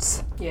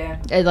bastards. Yeah.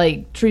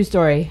 Like true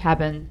story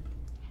happened.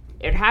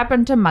 It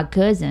happened to my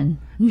cousin.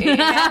 It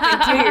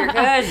happened to your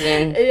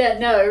cousin. Yeah,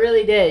 no, it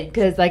really did.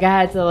 Because like I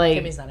had to like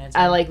Kimmy's not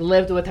answering. I like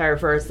lived with her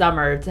for a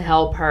summer to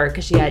help her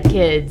because she had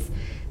kids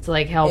to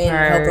like help And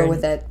her. help her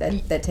with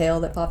that tail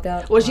that popped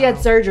out. Well, she had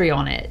surgery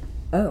on it.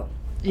 Oh.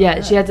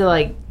 Yeah, she had to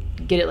like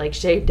get it like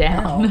shaved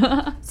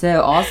down.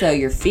 So also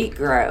your feet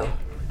grow.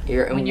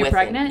 When you're with it.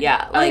 pregnant?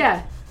 Yeah. Oh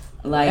yeah.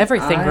 Like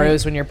Everything I-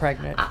 grows when you're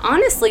pregnant.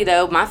 Honestly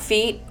though, my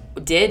feet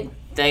they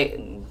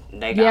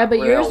got Yeah, but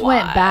real yours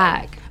went wide.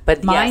 back.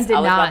 But Mine yes, did I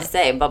was about not. to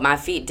say, but my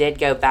feet did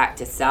go back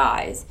to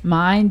size.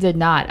 Mine did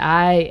not.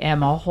 I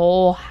am a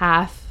whole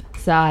half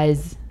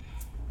size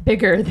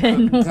bigger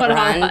than what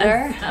I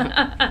Grinder.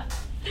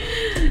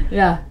 was.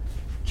 Yeah.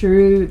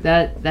 True.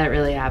 That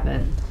really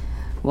happened.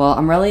 Well,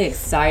 I'm really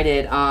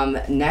excited.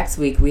 Next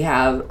week we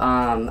have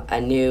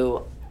a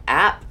new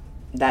app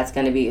that's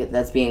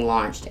being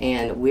launched,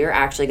 and we're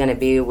actually going to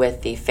be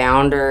with the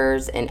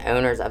founders and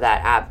owners of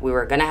that app. We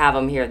were going to have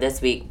them here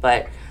this week,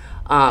 but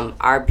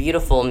our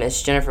beautiful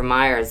Miss Jennifer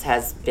Myers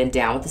has been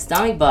down with the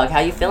stomach bug. How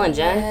you feeling,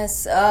 Jen?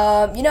 Yes.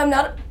 I'm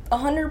not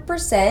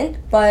 100%,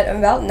 but I'm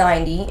about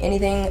 90.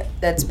 Anything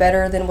that's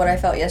better than what I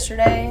felt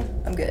yesterday,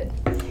 I'm good.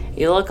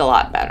 You look a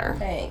lot better.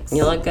 Thanks.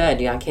 You look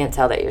good. I can't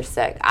tell that you're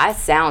sick. I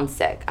sound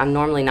sick. I'm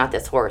normally not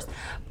this hoarse,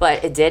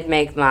 but it did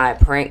make my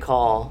prank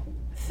call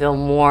feel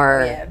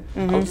more,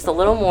 just a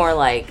little more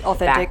like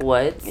Authentic.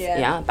 backwoods.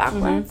 Yeah.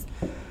 Backwoods.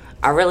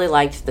 I really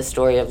liked the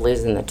story of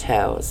losing the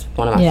toe. It was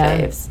one of my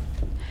faves.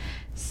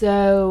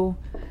 So,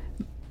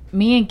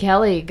 me and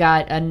Kelly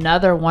got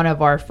another one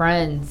of our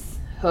friends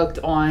hooked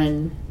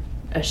on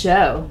a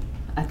show.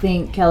 I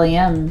think Kelly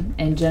M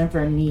and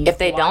Jennifer need. If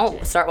they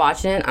don't start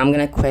watching it, I'm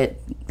gonna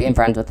quit being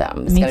friends with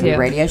them. It's Me gonna be a too.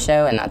 radio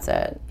show, and that's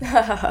it.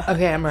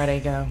 Okay, I'm ready.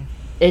 Go.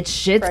 It's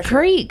Schitt's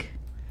Creek.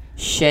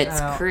 Schitt's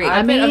Creek.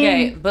 I've been, mean-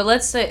 okay, but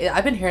let's say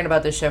I've been hearing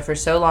about this show for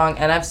so long,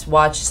 and I've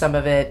watched some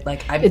of it.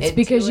 Like I'm It's into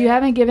because it. you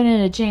haven't given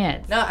it a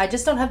chance. No, I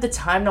just don't have the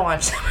time to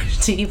watch so much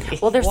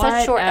TV. Well, there's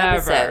such short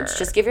Whatever. episodes.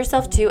 Just give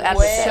yourself 2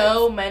 episodes.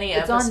 so many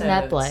It's on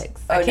episodes. Netflix.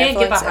 I Oh, can't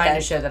get Netflix? behind Okay.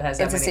 a show that has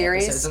that It's a many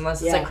series? episodes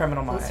unless it's Yeah. like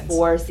Criminal Minds.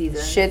 4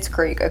 seasons. Schitt's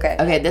Creek. Okay.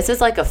 Okay, this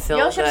is like a feel.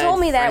 Y'all should have told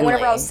me that whenever I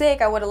friendly. was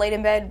sick, I would have laid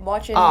in bed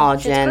watching Oh,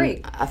 Schitt's Jen,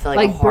 Creek. I feel like,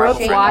 Like a horrible Brooke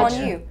Shame friend. on watched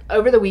you.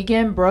 over the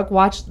weekend. Brooke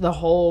watched the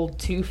whole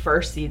 2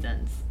 first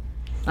seasons.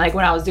 Like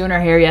when I was doing her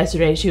hair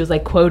yesterday, she was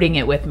like quoting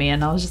it with me,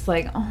 and I was just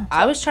like, oh,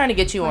 I was trying to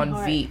get you on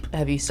heart. Veep.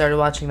 Have you started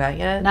watching that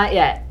yet? not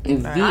yet.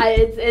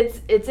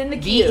 It's in the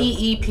queue.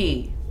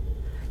 VEEP.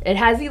 It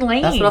has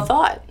Elaine. That's what I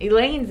thought.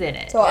 Elaine's in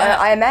it. So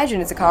I imagine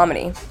it's a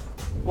comedy.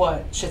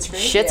 What? Schitt's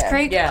Creek? Schitt's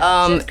Creek? Yeah.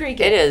 Schitt's Creek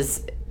It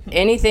is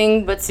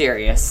anything but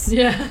serious.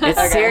 Yeah.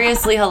 It's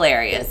seriously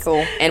hilarious.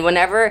 Cool. And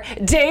whenever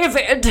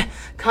David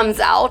comes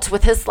out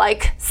with his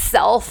like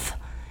self,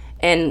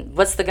 and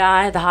what's the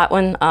guy, the hot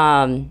one?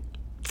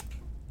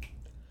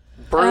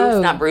 Bruce,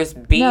 Oh. not Bruce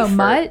Beef. No, or-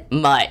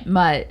 Mutt?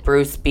 Mutt.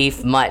 Bruce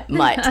Beef, Mutt.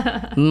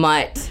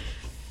 Mutt.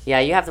 Yeah,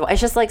 you have to.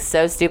 It's just like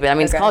so stupid. I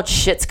mean, it's Okay. called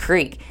Schitt's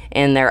Creek,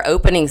 and their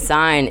opening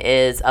sign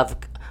is of.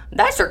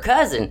 That's your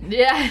cousin.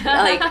 Yeah.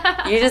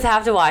 Like you just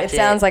have to watch it.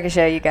 Sounds like a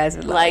show you guys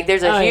would like. Like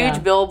there's a Oh, huge yeah.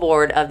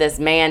 billboard of this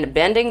man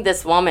bending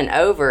this woman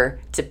over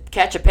to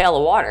catch a pail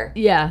of water.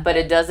 Yeah. But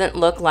it doesn't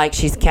look like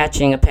she's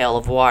catching a pail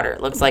of water.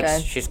 It looks like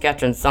Okay. she's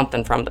catching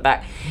something from the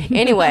back.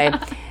 Anyway,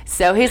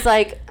 so he's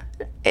like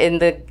in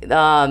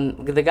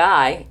the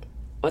guy,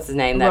 what's his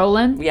name?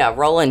 Roland? Yeah,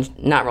 Roland,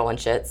 not Roland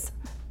Shits.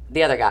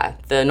 The other guy,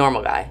 the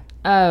normal guy.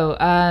 Oh,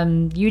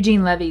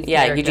 Eugene Levy's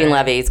Yeah, character. Eugene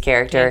Levy's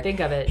character. Can't think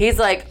of it. He's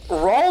like,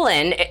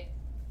 Roland,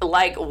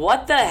 like,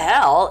 what the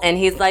hell? And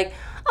he's like,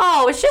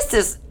 oh, it's just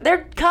this,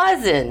 they're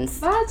cousins.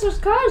 That's his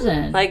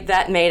cousin. Like,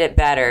 that made it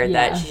better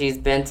Yeah. that she's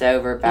bent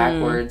over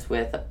backwards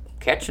with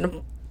catching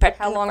a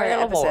How long are the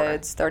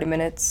episodes? 30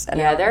 minutes? An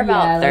Yeah, hour? they're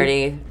about Yeah, like-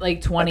 30.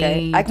 like 20.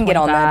 Okay, I can get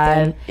on that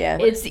then. 25. Yeah.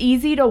 It's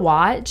easy to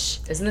watch.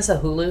 Isn't this a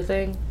Hulu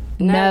thing?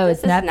 No, this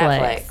it's is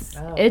Netflix.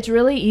 Oh. It's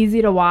really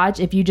easy to watch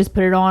if you just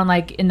put it on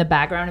like in the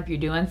background if you're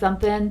doing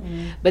something.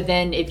 But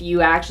then if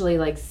you actually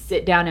like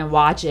sit down and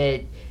watch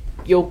it,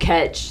 you'll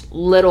catch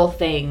little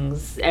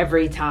things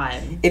every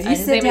time. If you And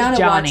his sit name is down and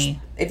Johnny.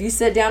 watch, if you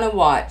sit down and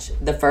watch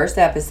the first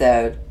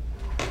episode,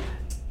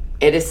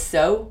 it is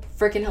so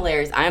freaking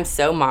hilarious. I am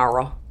so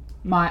Moira.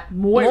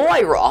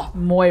 Moira.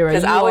 Moira.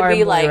 Because you I would are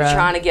be like Moira.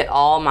 trying to get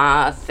all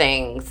my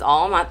things,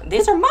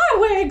 these are my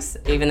wigs.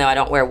 Even though I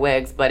don't wear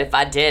wigs, but if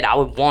I did, I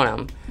would want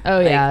them.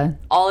 Oh yeah.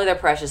 All of their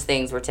precious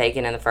things were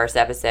taken in the first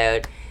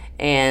episode,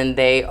 and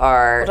they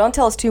are. Well, don't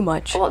tell us too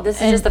much. Well,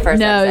 this is just the first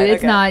No, episode.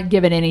 it's not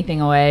giving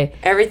anything away.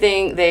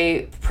 Everything,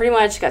 they pretty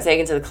much got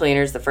taken to the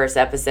cleaners the first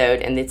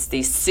episode, and it's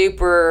the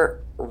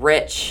super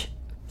rich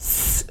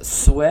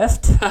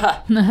Swift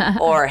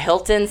or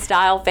Hilton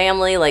style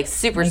family, like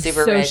super rich.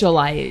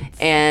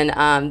 Socialites.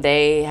 And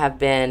they have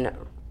been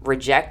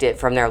rejected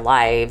from their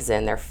lives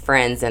and their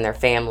friends and their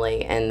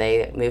family, and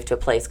they moved to a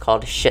place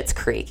called Schitt's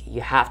Creek. You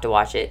have to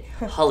watch it.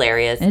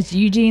 Hilarious. It's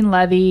Eugene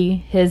Levy,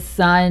 his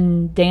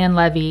son Dan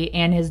Levy,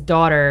 and his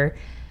daughter.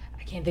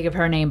 I can't think of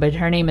her name, but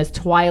her name is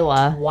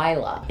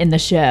Twyla in the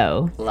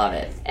show. Love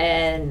it.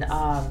 And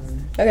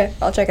Okay,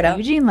 I'll check it out.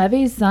 Eugene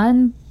Levy's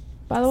son,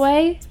 by the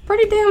way,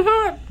 Pretty damn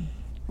hot.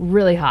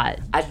 really hot.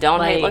 I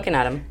don't hate Like- looking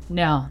at him.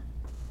 No,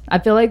 I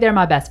feel like they're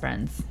my best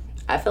friends.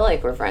 I feel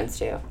like we're friends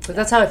too. But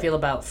that's how I feel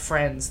about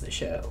Friends, the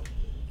show.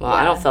 Well,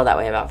 I don't feel that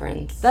way about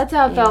Friends. That's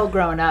how it felt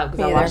growing up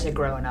because I Me watched either. it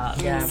growing up.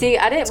 Yeah. See,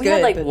 I didn't. We had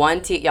good, like but-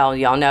 one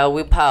y'all know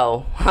we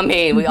I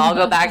mean, we all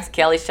go back to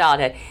Kelly's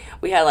childhood.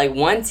 We had like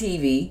one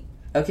TV,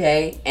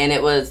 okay, and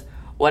it was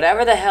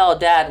whatever the hell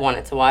Dad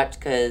wanted to watch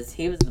because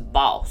he was the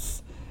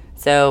boss.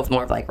 So it's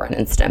more of like Ren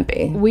and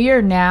Stimpy. We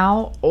are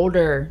now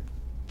older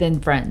than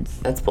Friends.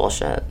 That's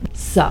bullshit.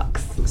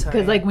 Sucks.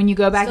 Because like when you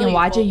go back Still and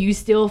watch equal. it, you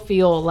still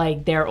feel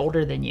like they're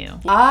older than you.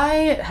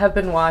 I have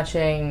been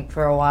watching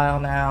for a while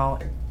now.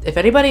 If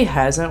anybody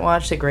hasn't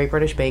watched The Great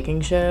British Baking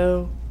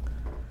Show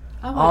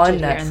I watch on it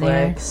here and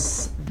there.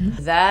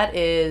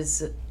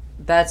 Netflix,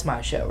 that's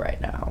my show right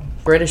now.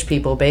 British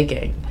people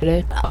baking.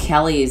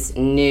 Kelly's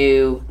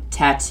new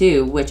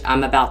tattoo, which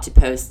I'm about to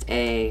post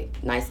a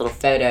nice little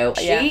photo.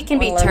 Yeah, She can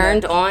be I love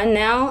turned on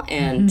now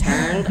and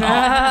turned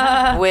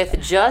off with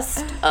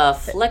just a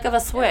flick of a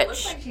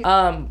switch.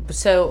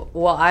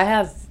 Well, I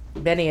have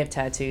many of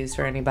tattoos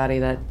for anybody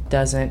that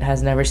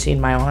has never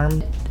seen my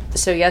arm.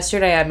 So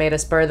yesterday I made a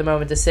spur of the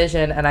moment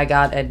decision and I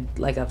got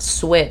a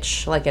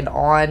switch, like an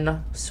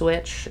on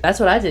switch. That's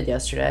what I did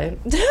yesterday.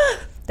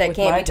 That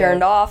can't my be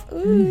turned off.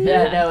 Ooh.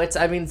 Yeah, no, it's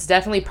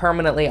definitely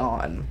permanently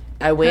on.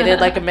 I waited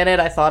like a minute.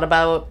 I thought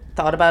about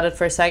it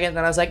for a second.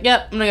 Then I was like,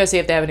 "Yep, I'm gonna go see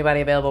if they have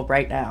anybody available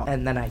right now."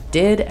 And then I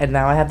did, and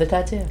now I have the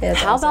tattoo. Yeah,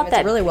 it's How awesome. about It's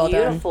that really well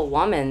done. beautiful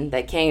woman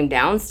that came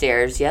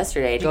downstairs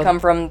yesterday? You come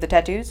from the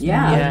tattoos?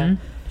 Yeah. Yeah,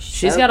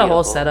 she's So got a whole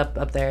beautiful. setup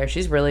up there.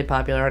 She's really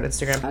popular on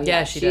Instagram. Oh,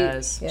 yeah, she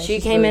does. Yeah, She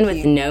she's came really in with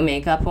cute. no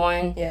makeup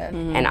on. Yeah.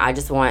 And I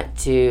just want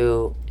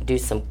to do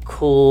some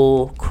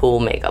cool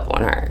makeup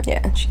on her.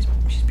 Yeah, she's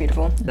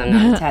beautiful. I'm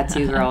not a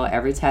tattoo girl.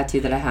 Every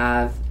tattoo that I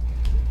have,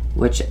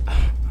 which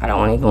I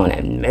don't even want to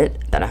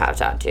admit that I have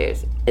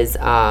tattoos, is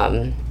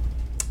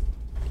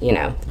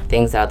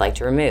things that I'd like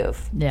to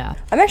remove. Yeah.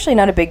 I'm actually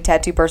not a big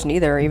tattoo person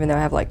either, even though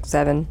I have like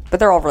 7. But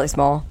they're all really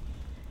small.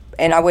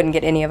 And I wouldn't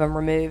get any of them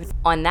removed.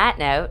 On that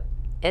note,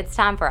 it's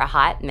time for a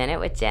hot minute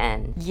with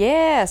Jen.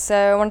 Yeah, so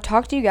I want to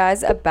talk to you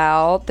guys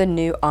about the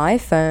new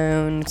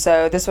iPhone.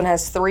 So this one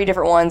has 3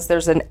 different ones.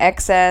 There's an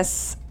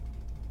XS,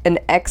 an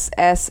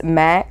XS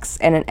Max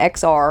and an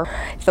XR.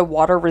 The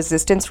water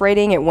resistance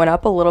rating, it went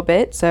up a little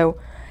bit. So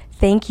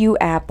thank you,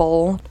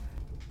 Apple.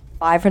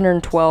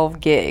 512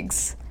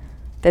 gigs.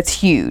 That's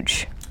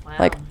huge. Wow.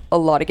 Like a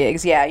lot of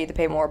gigs. Yeah, you have to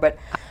pay more, but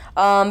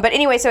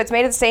anyway, so it's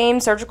made of the same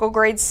surgical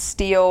grade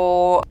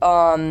steel.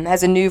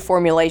 Has a new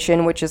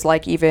formulation, which is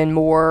like even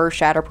more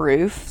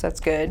shatterproof. So that's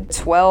good.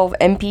 12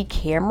 MP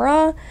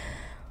camera,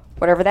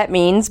 whatever that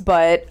means.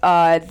 But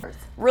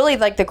really,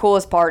 like the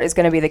coolest part is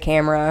going to be the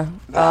camera.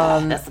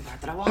 That's the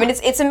part that I want. I mean,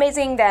 it's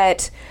amazing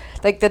that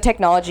like the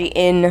technology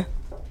in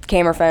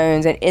camera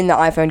phones and in the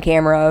iPhone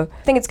camera.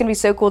 I think it's going to be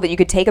so cool that you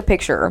could take a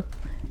picture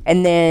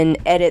and then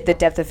edit the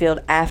depth of field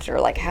after.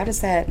 Like, how do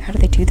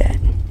they do that?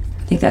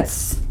 I think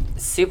that's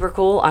super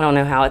cool. I don't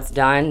know how it's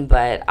done,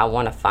 but I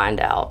want to find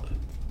out.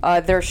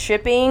 They're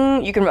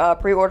shipping. You can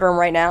pre-order them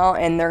right now,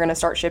 and they're going to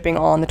start shipping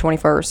on the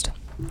 21st.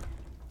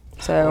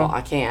 So Well,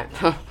 I can't.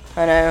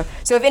 I know.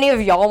 So if any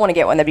of y'all want to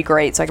get one, that'd be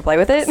great, so I can play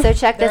with it. So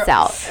check this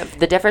out.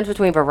 The difference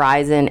between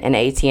Verizon and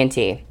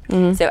AT&T.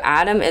 So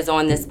Adam is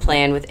on this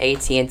plan with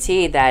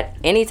AT&T that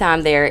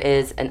anytime there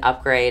is an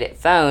upgrade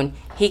phone,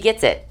 he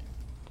gets it.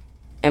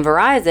 In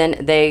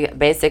Verizon, they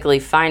basically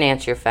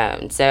finance your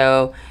phone.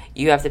 So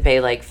you have to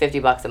pay like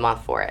 $50 a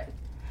month for it.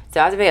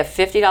 So I have to pay a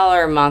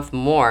 $50 a month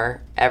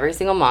more every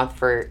single month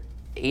for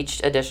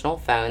each additional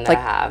phone that I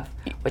have,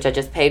 which I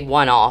just paid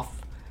one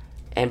off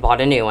and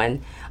bought a new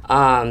one.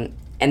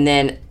 And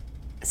then,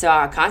 so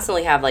I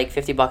constantly have like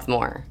 $50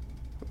 more,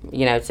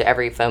 to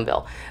every phone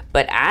bill.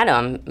 But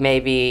Adam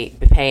may be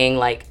paying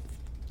like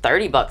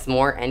 $30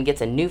 more and gets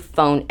a new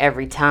phone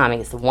every time. He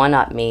gets to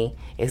one-up me.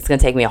 It's going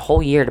to take me a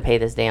whole year to pay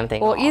this damn thing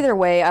Well, off. either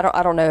way, I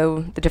don't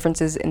know the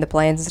differences in the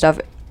plans and stuff,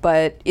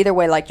 but either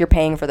way, like, you're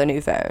paying for the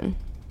new phone.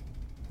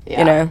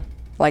 Yeah.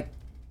 Like,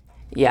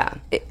 Yeah.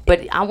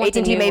 But I want the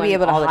AT&T new may be one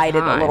able to all the hide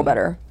it a little time.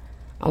 better.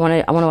 I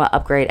want to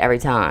upgrade every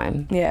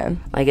time. Yeah.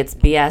 Like, it's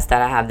BS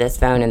that I have this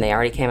phone and they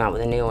already came out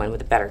with a new one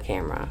with a better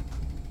camera.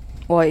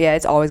 Well, yeah,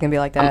 it's always gonna be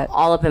like that. I'm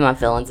all up in my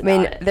feelings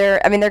about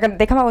it.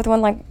 They come out with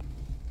one like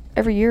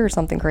every year or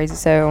something crazy.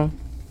 So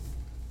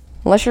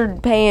unless you're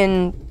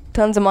paying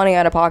tons of money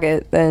out of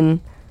pocket,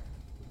 then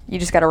you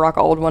just gotta rock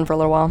an old one for a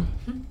little while.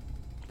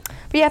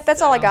 But yeah,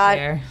 that's all I got.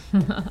 Fair.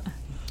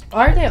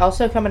 Aren't they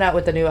also coming out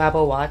with the new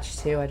Apple Watch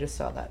too? I just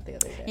saw that the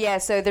other day. Yeah,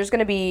 so there's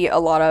gonna be a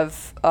lot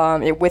of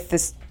with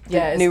this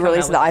Yeah, it's new coming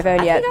release of the out with-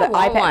 iPhone. I Yeah, think I the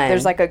want iPad. one.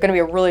 There's like gonna be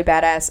a really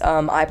badass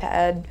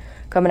iPad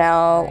coming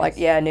out. Nice.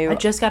 Like new. I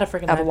just got a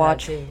freaking Apple iPad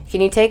Watch. too. Can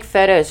you take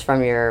photos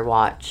from your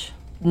watch?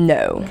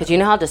 No. Because you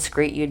know how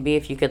discreet you'd be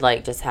if you could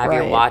like just have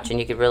your Right. watch and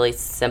you could really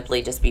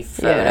simply just be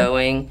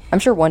photoing I'm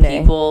sure one day.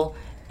 people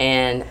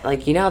and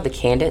like the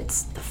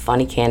candidates, the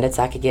funny candidates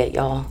I could get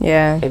y'all.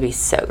 Yeah. It'd be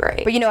so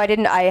great. But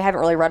I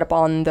haven't really read up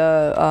on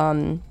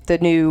the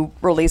new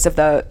release of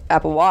the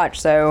Apple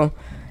Watch, so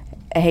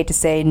I hate to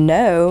say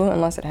no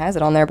unless it has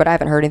it on there, but I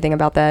haven't heard anything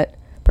about that.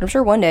 But I'm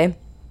sure one day.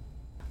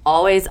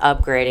 Always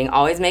upgrading,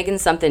 always making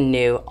something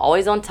new,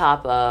 always on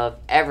top of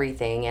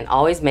everything, and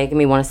always making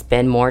me want to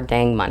spend more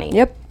dang money.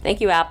 Yep.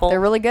 Thank you, Apple. They're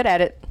really good at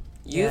it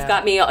You've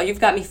got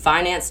me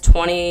financed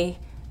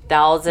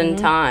 20,000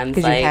 times.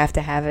 because Like, you have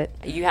to have it.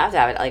 You have to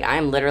have it. Like, I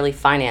am literally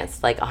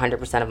financed like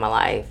 100% of my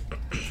life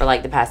for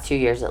like the past 2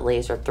 years at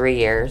least, or 3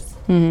 years.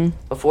 Mm-hmm.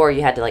 Before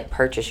you had to like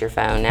purchase your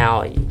phone.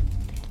 Now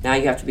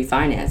you have to be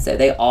financed. So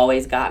they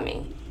always got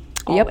me.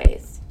 Yep.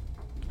 Always.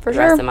 For The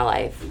rest sure. of my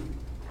life.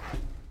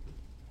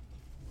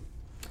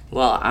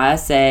 Well, I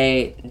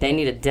say they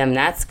need to dim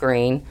that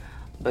screen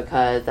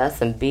because that's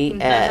some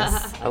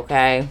BS.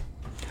 Okay.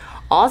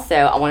 Also,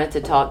 I wanted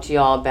to talk to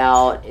y'all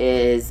about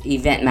is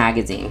Event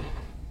Magazine.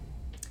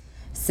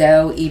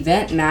 So,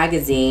 Event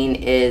Magazine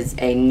is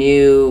a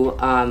new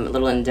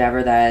little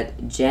endeavor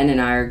that Jen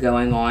and I are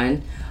going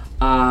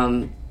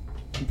on,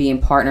 being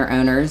partner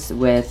owners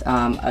with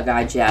a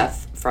guy,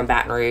 Jeff, from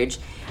Baton Rouge.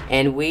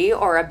 And we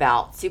are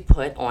about to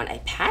put on a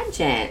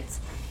pageant.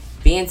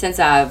 Being since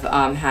I've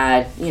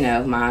had,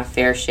 my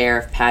fair share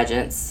of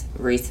pageants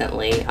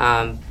recently,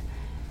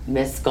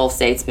 Miss Gulf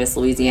States, Miss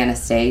Louisiana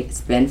State,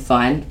 it's been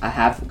fun. I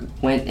have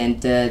went and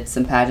did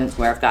some pageants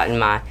where I've gotten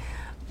my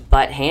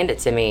butt handed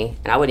to me,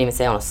 and I wouldn't even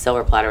say on a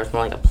silver platter. It was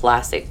more like a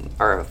plastic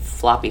or a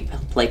floppy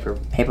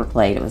paper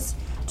plate. It was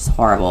just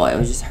horrible. It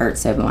was just hurt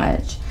so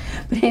much.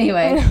 But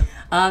anyway,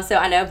 so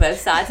I know both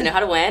sides. I know how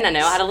to win. I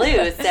know how to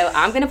lose. So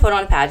I'm going to put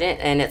on a pageant,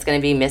 and it's going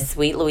to be Miss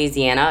Sweet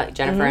Louisiana,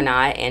 Jennifer and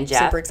I, and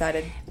Jeff. Super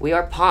excited. We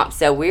are pumped.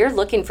 So we're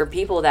looking for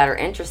people that are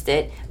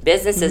interested,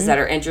 businesses that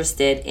are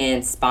interested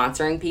in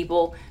sponsoring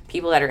people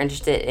that are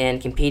interested in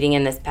competing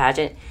in this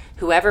pageant.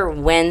 Whoever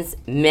wins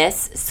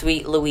Miss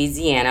Sweet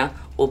Louisiana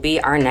will be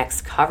our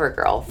next cover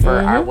girl for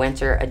our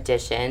winter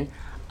edition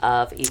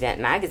of Event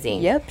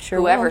Magazine. Yep, sure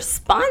Whoever will.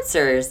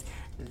 sponsors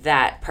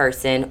that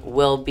person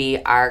will be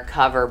our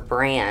cover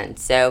brand.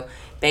 So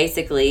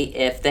basically,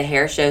 if the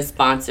hair show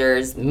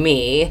sponsors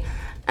me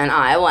and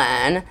I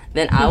win,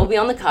 then I will be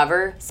on the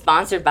cover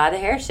sponsored by the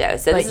hair show.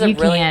 So this But is you a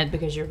really can't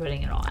because you're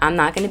putting it on. I'm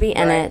not going to be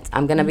in it.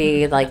 I'm going to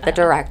be like the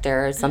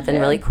director, something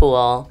really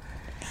cool.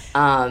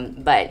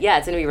 But yeah,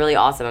 it's going to be really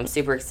awesome. I'm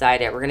super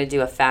excited. We're going to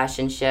do a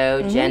fashion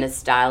show. Jen is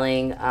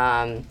styling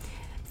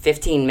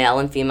 15 male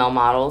and female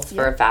models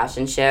for a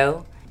fashion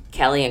show.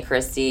 Kelly and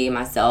Christy,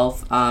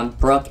 myself,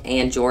 Brooke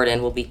and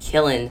Jordan will be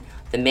killing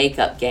the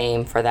makeup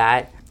game for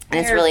that. And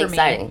it's really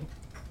exciting.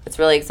 It's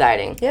really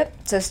exciting. Yep.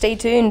 So stay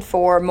tuned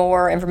for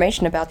more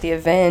information about the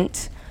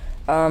event.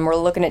 We're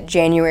looking at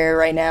January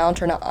right now,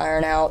 trying to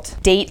iron out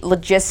date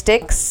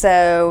logistics.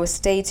 So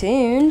stay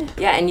tuned.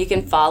 Yeah, and you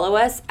can follow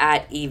us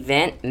at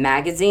Event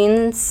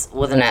Magazines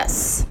with an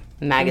S.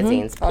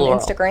 Magazines, plural. On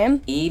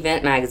Instagram.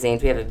 Event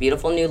Magazines. We have a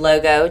beautiful new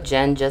logo.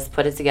 Jen just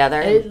put it together.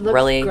 It looks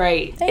really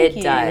great. Thank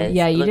you. does.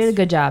 Yeah, you Looks did a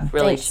good job.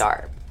 Really Thanks.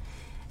 sharp.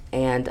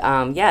 And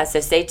yeah, so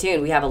stay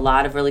tuned. We have a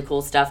lot of really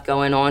cool stuff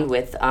going on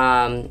with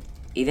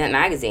Event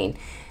Magazine.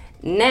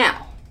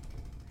 Now,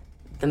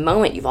 the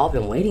moment you've all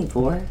been waiting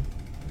for.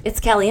 It's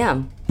Kelly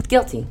M.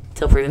 Guilty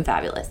till proven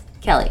fabulous.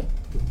 Kelly,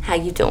 how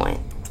you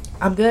doing?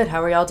 I'm good.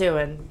 How are y'all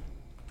doing?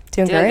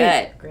 Doing Doing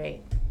great. good.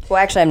 Great. Well,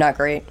 actually, I'm not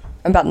great.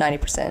 I'm about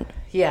 90%.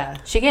 Yeah.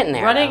 She getting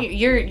there. Running, though.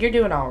 you're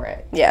doing all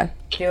right. Yeah.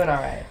 Doing all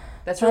right.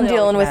 That's I'm really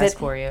all dealing we can with ask it.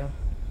 for you,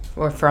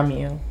 or from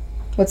you.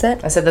 What's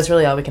that? I said that's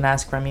really all we can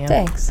ask from you.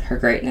 Thanks. Her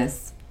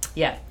greatness.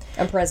 Yeah.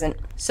 I'm present.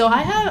 So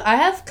I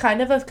have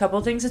kind of a couple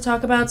things to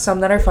talk about.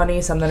 Some that are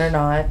funny, some that are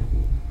not.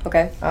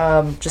 Okay.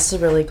 Just a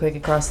really quick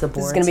across the board.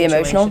 This is gonna be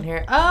situation emotional?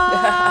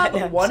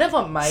 here. One of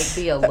them might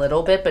be a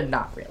little bit, but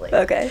not really.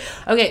 Okay.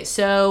 Okay,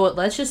 so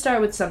let's just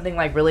start with something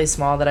like really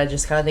small that I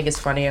just kind of think is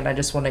funny, and I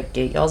just want to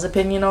get y'all's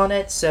opinion on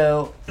it.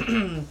 So,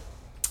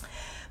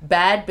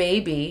 Bad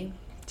Baby.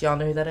 Do y'all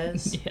know who that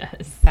is?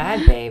 Yes.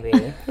 Bad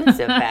baby. Who's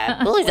a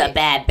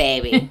bad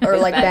baby? Or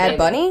like Bad baby?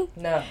 Bunny?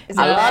 No. Is it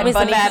I love me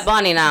some Bunny's- Bad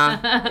Bunny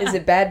now. Is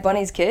it Bad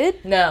Bunny's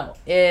kid? No,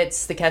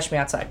 it's the Catch Me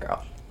Outside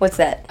girl. What's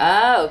that?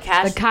 Oh,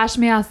 Cash. The Cash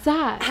Me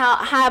Outside.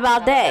 How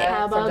about that?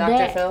 How From about Dr.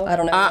 that? Phil? I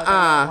don't know.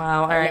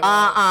 Wow, all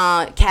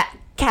right.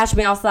 Cash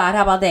me outside.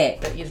 How about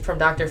that? From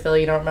Dr. Phil,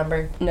 you don't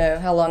remember? No.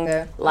 How long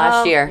ago?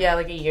 Last year. Yeah,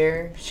 like a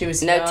year. She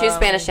was No, young. 2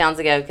 Spanish Towns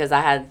ago because I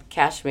had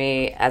Cash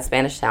Me at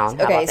Spanish Town.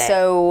 How Okay, about that?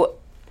 so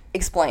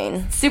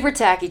explain. Super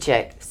tacky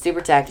chick.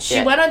 Super tacky She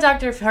chick. went on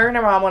her and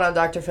her mom went on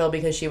Dr. Phil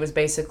because she was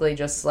basically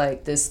just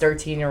like this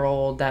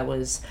 13-year-old that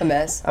was, A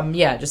mess.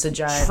 yeah, just a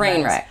giant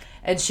Train mess. wreck.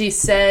 And she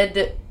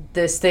said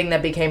this thing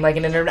that became like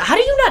an internet. How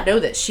do you not know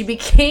this? She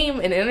became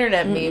an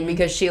internet meme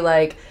because she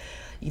like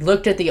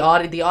looked at the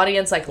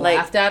audience like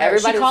laughed at her. She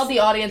everybody called was- the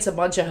audience a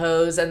bunch of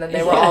hoes, and then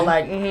they were all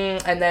like,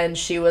 and then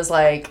she was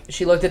like,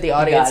 she looked at the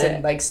audience got it.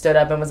 and like stood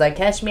up and was like,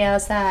 "Catch me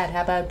outside.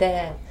 How about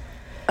that?"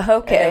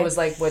 Okay. And it was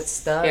like what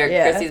stuff. Here,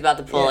 Yeah. Chrissy's about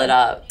to pull it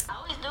up. I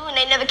always do, and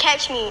they never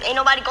catch me. Ain't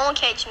nobody gonna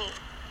catch me.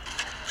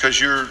 Because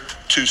you're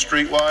too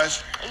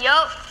streetwise?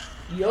 Yup.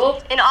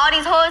 Yup. And all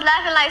these hoes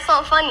laughing like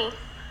something funny.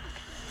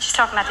 She's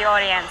talking about the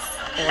audience,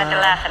 that they're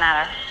laughing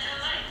at her.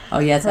 Oh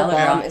yeah, tell her.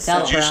 mom girl. is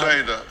Tell so- Did you her.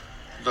 say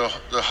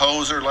the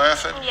hoes are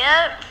laughing?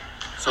 Yep.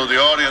 So the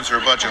audience are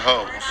a bunch of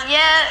hoes.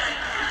 Yep.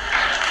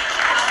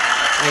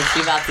 Wait,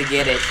 she about to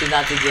get it. She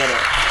about to get it.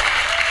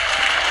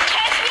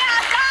 Catch me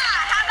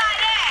outside. How about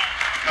that?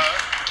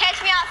 Huh?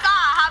 Catch me outside.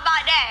 How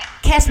about that?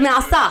 Catch me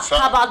outside.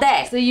 How about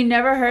that? So you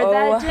never heard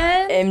that,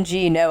 Jen?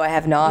 MG, no, I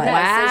have not.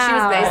 Yeah, so she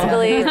was Wow.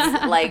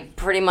 basically like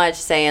pretty much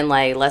saying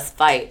like, let's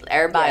fight.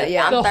 Everybody,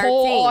 Yeah, yeah. I'm The 13.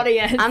 whole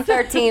audience. I'm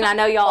 13. I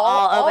know y'all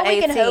all over we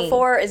 18. can hope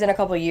for is in a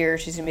couple of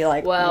years she's gonna be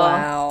like, Well,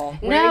 wow.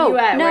 Where are you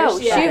at? No,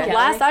 Where's she at, Kelly?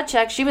 last I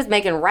checked, she was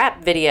making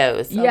rap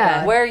videos.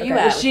 Yeah. Where are you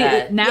Okay. at? She with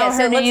that? now Yeah, her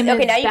so name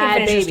okay, is now you Bad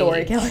can finish Baby. your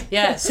story, Kelly.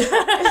 Yes.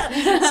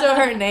 So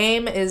her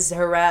name is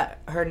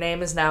her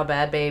name is now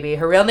Bad Baby.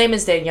 Her real name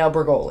is Danielle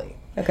Bergoli,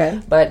 Okay.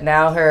 but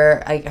now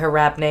her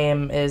rap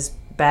name is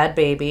Bad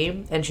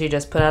Baby, and she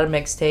just put out a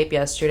mixtape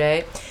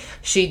yesterday.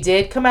 She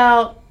did come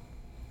out,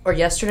 or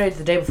yesterday,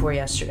 the day before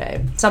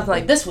yesterday, something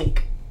like this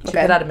week. She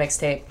Okay. put out a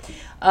mixtape.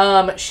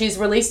 She's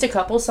released a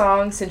couple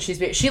songs, and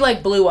she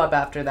like blew up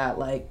after that.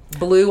 Like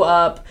blew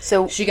up.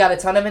 So- she got a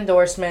ton of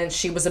endorsements.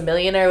 She was a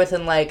millionaire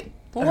within like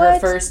her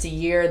What? first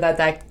year that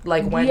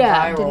like went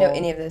Yeah, viral. Didn't know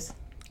any of this.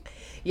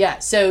 Yeah,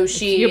 so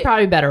she. You're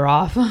probably better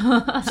off. So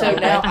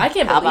now I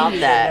can't How believe about you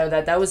that? didn't know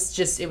that. That was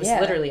just it was Yeah.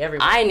 literally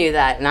everywhere. I knew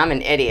that, and I'm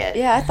an idiot.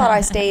 Yeah, I thought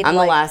I stayed I'm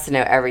like the last to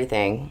know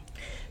everything.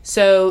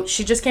 So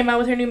she just came out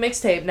with her new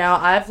mixtape. Now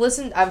I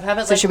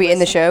haven't. So should we end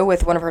the show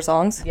with one of her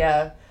songs?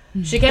 Yeah.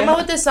 She came out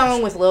with this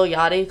song with Lil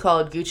Yachty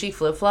called Gucci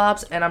Flip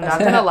Flops, and I'm not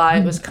gonna lie,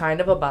 it was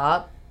kind of a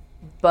bop,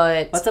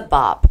 but What's a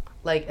bop?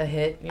 like a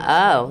hit. You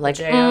know, Oh, like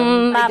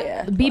jam. bop.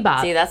 Yeah.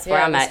 Bebop. See, that's where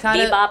Yeah, I'm it was at.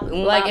 kinda-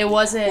 Bebop. like it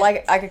wasn't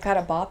Like I could kind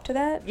of bop to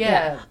that.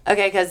 yeah.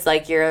 Okay, because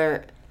like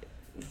you're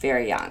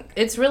very young.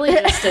 It's really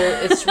just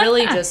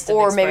an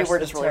Or maybe we're expressive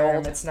just really term.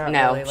 old. It's not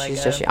No, really like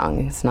she's just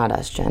young. It's not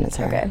us, Jen. It's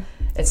her. Okay.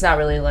 It's not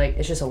really like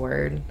it's just a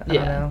word. I don't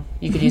Yeah. know.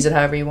 You could use it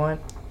however you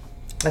want.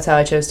 That's how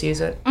I chose to use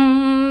it.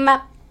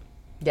 Bop.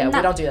 Yeah,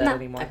 we don't do that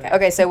anymore.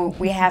 Okay, so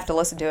we have to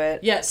listen to it.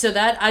 Yeah, so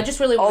that I just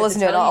really I'll wanted listen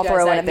to to it. tell I'll you throw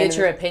guys in that at the end get of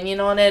your it. opinion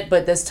on it,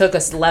 but this took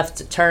us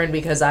left turn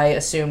because I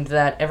assumed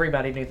that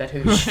everybody knew that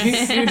who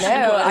she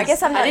No, I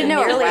guess I'm not I didn't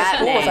know nearly a as rap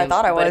cool name, as I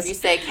thought I But was. if you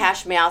say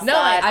 "Cash Me Outside," No,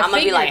 I I'm gonna be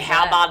figured like,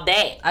 "How that. about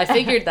that?" I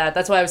figured that.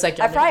 That's why I was like,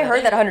 I probably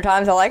heard that 100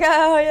 times. I'm like,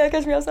 oh yeah,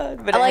 catch me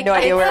outside, but I had no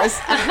idea where it was.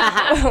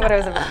 What it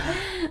was about.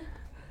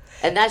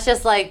 And that's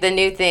just like the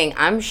new thing.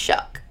 I'm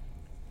shook.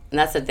 And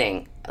that's the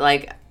thing.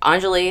 Like,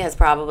 Anjali has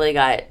probably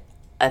got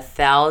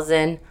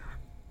 1,000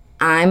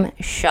 I'm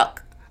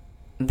shook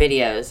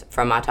videos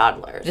from my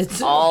toddlers. It's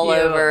so all cute.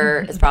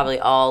 over. It's probably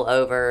all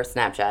over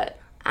Snapchat.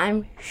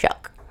 I'm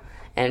shook.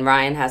 And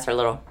Ryan has her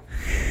little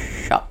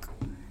shook.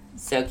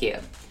 So cute.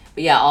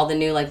 But yeah, all the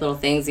new like little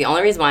things. The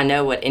only reason why I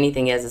know what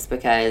anything is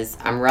because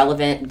I'm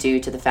relevant due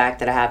to the fact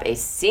that I have a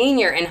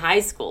senior in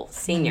high school.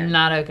 Senior.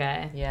 Not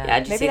okay. Yeah,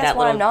 did you Maybe see that's that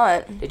why little?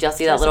 I'm not. Did y'all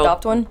see Just that little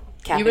adopt one.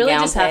 cap you and really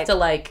gown just have pic? to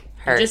like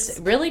Hurts. just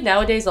really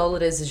nowadays all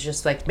it is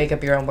just like make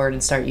up your own word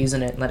and start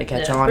using it and let it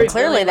catch on. It's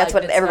Clearly, really, that's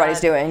like, what it's everybody's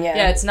not- doing. Yeah.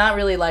 Yeah, it's not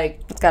really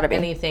like It's gotta be.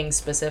 anything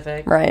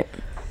specific. Right.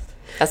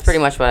 That's pretty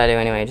much what I do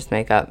anyway. Just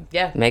make up.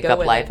 Yeah, Make go up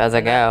with life it. as I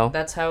And that- go.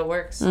 That's how it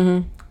works.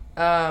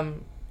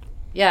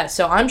 Yeah,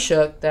 so I'm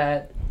shook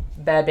that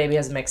Bad Baby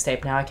has a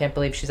mixtape now. I can't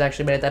believe she's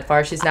actually made it that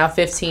far. She's now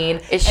 15,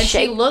 It's and she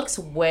shake- looks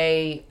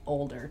way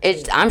older.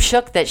 too. I'm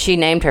shook that she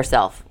named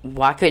herself.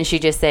 Why couldn't she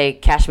just say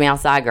 "Cash Me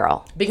Outside,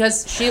 Girl"?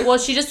 Because she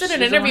just did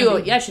an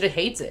interview. Yeah, she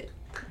hates it.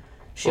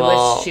 She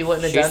Well, wished she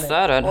wouldn't have she done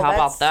said it. Well, How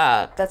about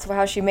that? That's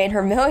how she made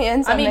her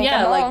millions. I mean,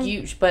 yeah, come like on.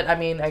 you, but I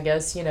mean, I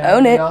guess you know,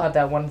 Own we it. all have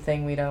that one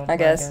thing we don't. I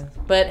guess.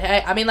 But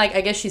hey, I mean, like,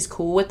 I guess she's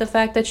cool with the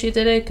fact that she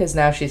did it because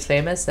now she's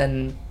famous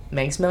and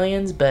makes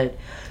millions. But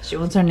She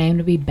wants her name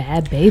to be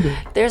Bad Baby.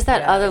 There's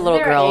that other little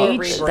there girl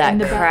age that in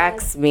the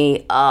cracks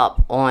me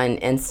up on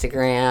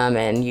Instagram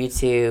and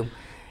YouTube.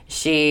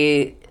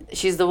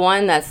 She's the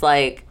one that's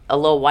like a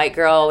little white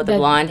girl with the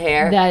blonde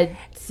hair. That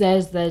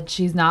says that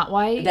she's not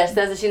white. That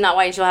says that she's not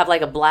white and she'll have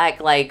like a black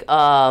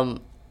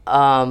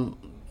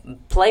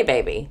play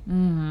baby.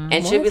 Mm-hmm.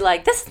 And she'll be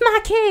like, "This is my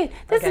kid.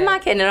 This is my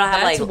kid." And it'll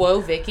have that's like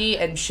Woe Vicky,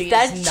 and she's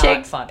that not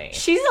chick funny.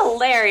 She's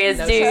hilarious,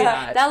 No, dude. she's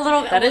not.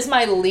 That is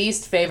my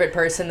least favorite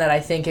person that I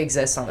think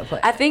exists on the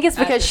planet. I think it's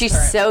because this she's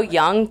current so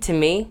young to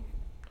me.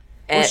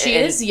 Well, she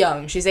is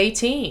young. She's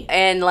 18.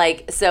 And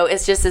like, so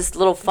it's just this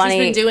little funny.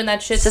 She's been doing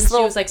that shit just since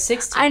little- she was like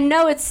 16. I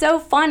know, it's so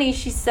funny.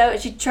 She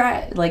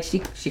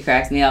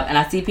cracks me up, and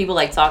I see people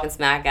like talking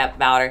smack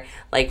about her,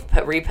 like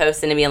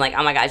reposting to me, and like,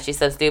 oh my god, she's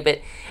so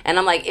stupid. And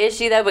I'm like, is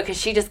she though? Because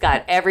she just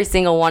got every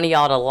single one of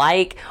y'all to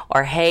like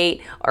or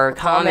hate or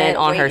comment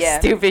on her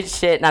stupid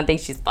shit, and I think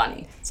she's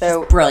funny.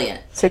 So she's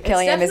brilliant. So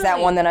Kellyanne, is that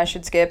definitely- one that I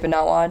should skip and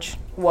not watch?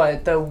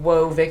 What, the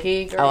Woe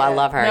Vicky girl? Oh, I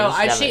love her. No,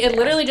 You should have it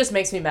literally just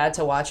makes me mad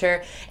to watch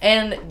her.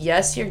 And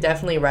yes, you're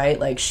definitely right.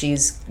 Like,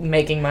 she's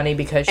making money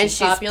because she's, And she's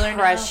popular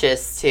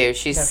precious too.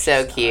 She's now.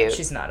 so She's cute. Not.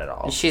 She's not at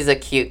all. She's a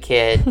cute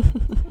kid.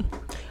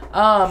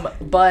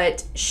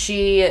 But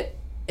she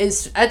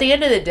is, at the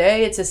end of the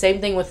day, it's the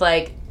same thing with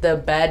like the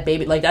Bad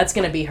Baby. Like, that's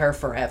gonna be her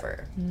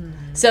forever.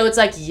 So it's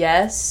like,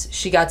 yes,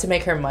 she got to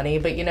make her money,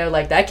 but you know,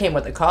 like, that came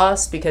with a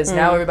cost because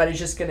now everybody's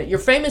just gonna, you're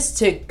famous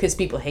because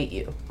people hate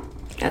you.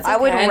 I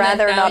would And then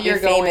rather now not be you're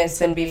going famous to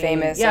than be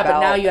famous. Yeah, but about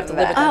now you have to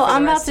live with that. Oh, for the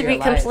I'm about rest to of be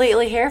your life.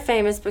 completely hair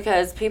famous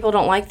because people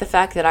don't like the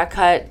fact that I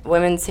cut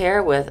women's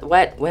hair with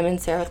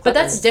women's hair with But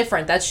that's clippers.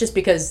 different. That's just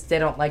because they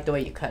don't like the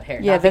way you cut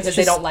hair. Yeah, Not that's because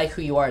they just- don't like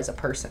who you are as a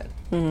person.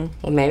 Well,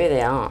 maybe they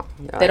don't.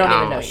 They don't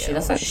even know She you.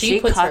 doesn't. She She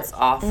puts cuts her-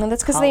 off. Well,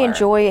 that's because they color.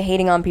 enjoy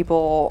hating on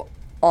people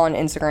on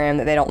Instagram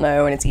that they don't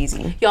know, and it's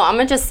easy. Yo, I'm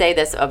gonna just say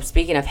this.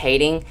 Speaking of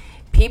hating,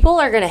 people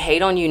are gonna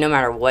hate on you no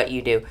matter what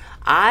you do.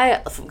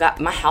 I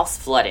got my house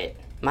flooded.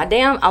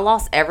 I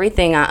lost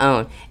everything I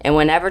own. And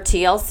whenever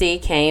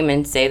TLC came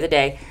and saved the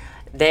day,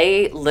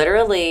 they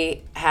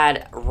literally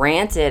had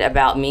ranted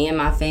about me and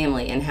my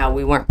family and how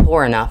we weren't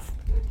poor enough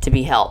to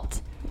be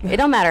helped. It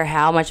don't matter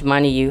how much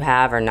money you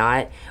have or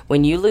not.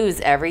 When you lose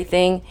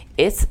everything,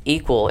 it's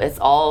equal. It's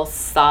all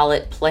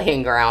solid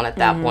playing ground at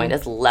that point.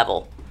 It's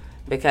level.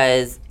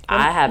 Because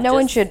I have No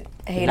one just should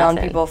hate on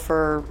nothing. people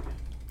for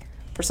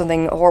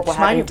something horrible Just mind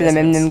happening your to them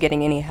and business. them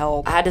getting any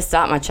help. I had to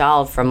stop my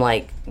child from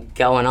like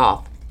going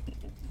off.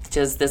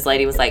 Just this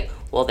lady was like,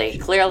 "Well, they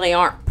clearly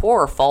aren't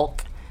poor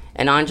folk,"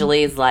 and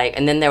Anjali's like,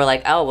 and then they were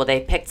like, "Oh, well, they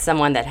picked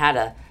someone that had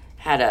a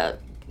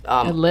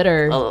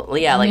litter.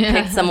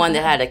 picked someone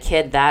that had a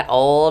kid that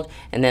old,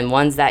 and then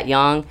one's that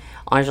young."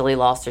 Anjali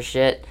lost her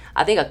shit.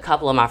 I think a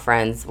couple of my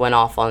friends went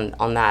off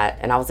on that,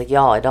 and I was like,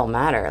 "Y'all, it don't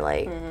matter.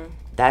 Like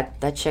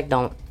that chick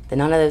don't.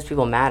 None of those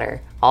people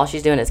matter. All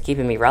she's doing is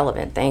keeping me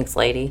relevant. Thanks,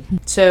 lady."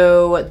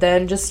 So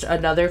then just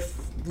another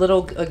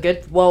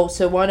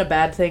a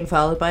bad thing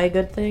followed by a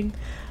good thing.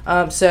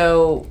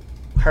 So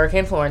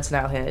Hurricane Florence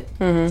now hit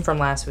from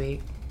last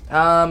week.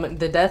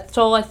 The death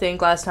toll, I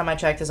think, last time I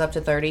checked, is up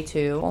to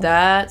 32.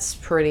 That's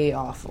pretty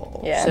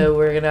awful. Yeah. So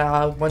we're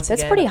gonna once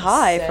That's again. pretty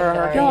high send for a our-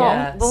 hurricane.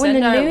 Yeah, But when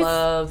send the our news-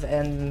 love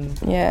and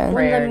Yeah. When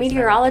prayers the and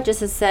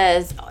meteorologist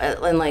says,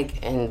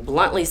 and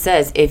bluntly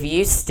says, if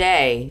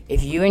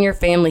you and your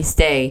family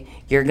stay,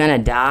 you're gonna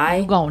die.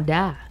 I'm gonna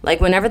die.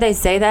 Like whenever they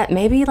say that,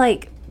 maybe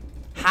like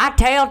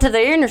hightail to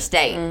the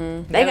interstate.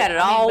 They got it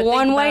all but think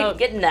one way, about-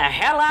 getting the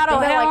hell out of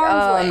Think about,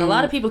 hell. like, a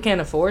lot of people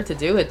can't afford to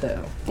do it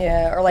though.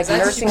 Yeah, or like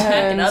That's nursing just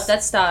backing homes. up.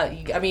 That's not.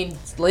 I mean,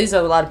 Lisa,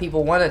 a lot of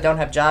people that don't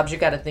have jobs. You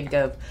got to think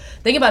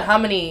about how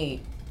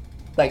many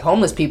like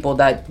homeless people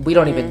that we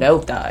don't even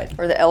know died.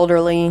 or the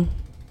elderly.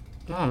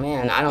 Oh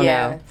man, I don't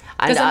Yeah. know.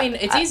 Because I mean,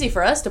 it's easy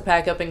for us to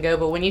pack up and go,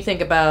 but when you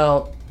think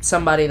about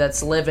somebody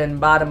that's living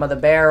bottom of the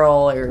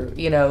barrel, or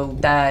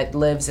that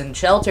lives in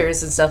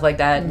shelters and stuff like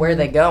that, where are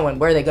they going?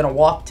 Where are they going to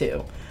walk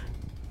to?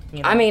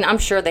 I mean, I'm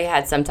sure they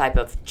had some type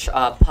of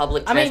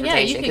public I mean, yeah,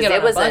 transportation. you could 'cause get on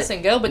it a was bus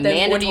and go, but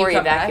then when do you mandatory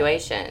come back?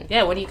 evacuation.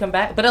 Yeah, when do you come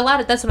back? But a lot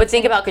of that's what. But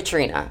think about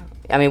Katrina.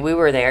 I mean, we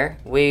were there.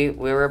 We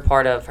were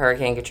part of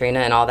Hurricane Katrina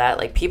and all that.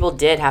 Like, people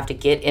did have to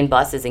get in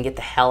buses and get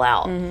the hell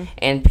out.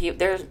 And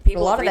there's A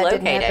people lot of that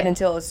relocated. didn't happen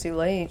until it was too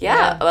late.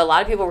 Yeah, a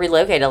lot of people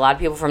relocated. A lot of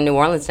people from New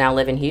Orleans now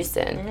live in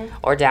Houston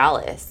or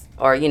Dallas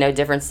or,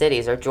 different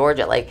cities, or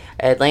Georgia, like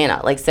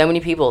Atlanta. Like, so many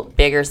people,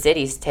 bigger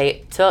cities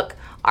took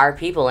our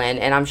people in.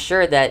 And I'm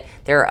sure that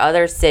there are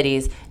other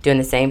cities doing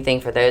the same thing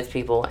for those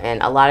people.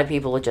 And a lot of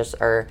people just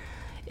are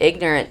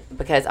ignorant,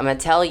 because I'm going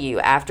to tell you,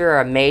 after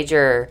a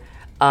major,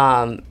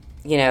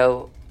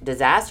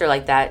 disaster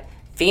like that,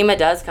 FEMA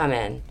does come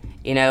in.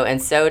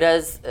 And so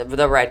does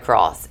the Red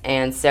Cross.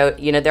 And so,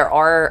 there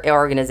are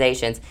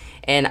organizations.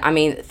 And, I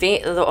mean,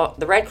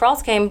 the Red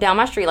Cross came down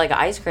my street like an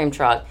ice cream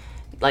truck,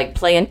 like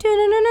playing,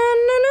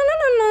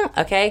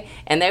 okay?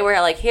 And they were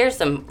like, here's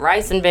some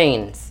rice and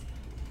beans.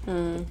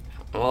 Well,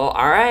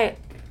 all right,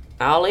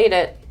 I'll eat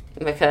it,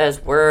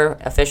 because we're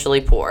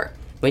officially poor.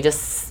 We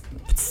just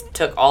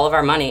took all of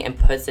our money and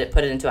put it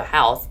into a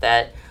house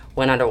that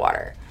went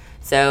underwater.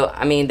 So,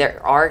 I mean,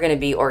 there are going to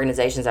be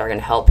organizations that are going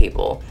to help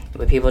people,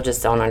 but people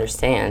just don't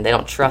understand. They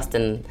don't trust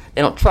in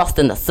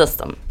the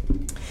system.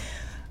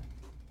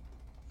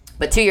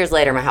 But 2 years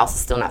later, my house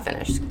is still not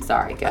finished.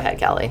 Sorry, go ahead,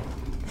 Kelly.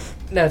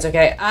 No, it's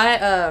okay. I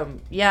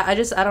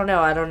don't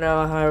know. I don't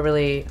know how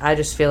I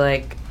just feel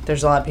like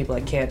there's a lot of people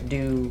that can't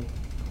do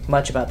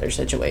much about their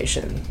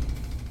situation.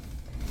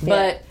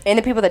 But And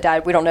the people that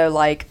died, we don't know,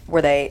 like,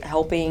 were they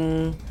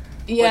helping?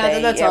 yeah,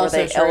 that's were also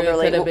they true. It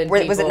could have been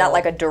Was it not people-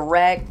 like a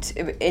direct,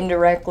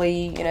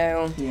 indirectly,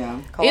 Yeah.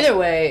 cause? Either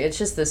way, it's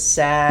just the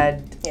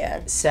sad.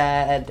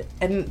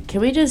 And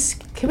can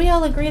we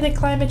all agree that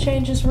climate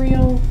change is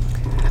real?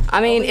 I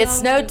mean, it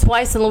snowed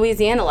twice in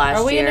Louisiana last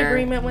year. Are we in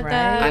agreement with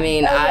that? I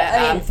mean,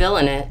 I'm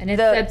feeling it. And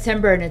it's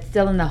September and it's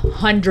still in the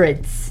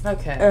hundreds.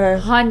 Okay.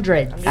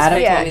 Hundreds.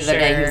 Adam Yeah, told me the other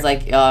day, he was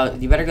like,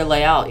 you better go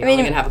lay out. You're mean-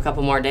 only going to have a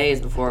couple more days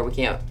before we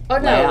can't Oh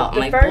lay no! out. I'm The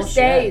like, first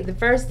bullshit. the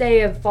first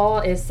day of fall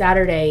is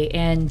Saturday,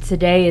 and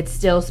today it's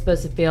still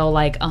supposed to feel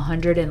like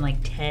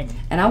 110.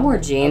 And I wore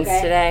jeans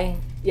today.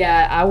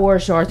 Yeah, I wore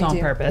shorts on too.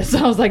 purpose.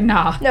 I was like,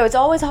 nah. No, it's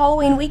always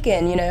Halloween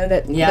weekend,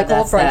 that Yeah, the cold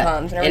that's front that.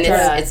 comes. And everyone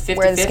it's tries to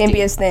wear the 50-50.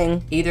 skimpiest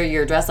thing. Either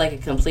you're dressed like a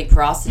complete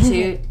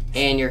prostitute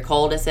and you're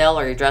cold as hell,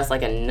 or you're dressed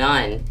like a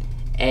nun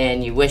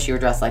and you wish you were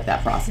dressed like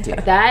that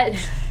prostitute.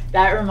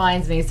 That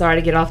reminds me. Sorry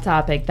to get off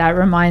topic. That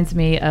reminds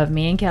me of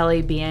me and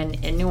Kelly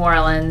being in New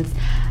Orleans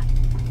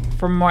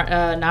for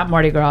not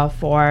Mardi Gras,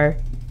 for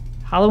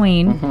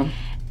Halloween,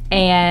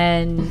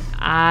 and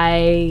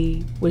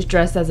I was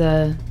dressed as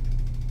a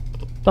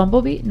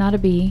bumblebee, not a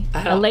bee,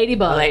 a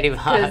ladybug. A ladybug.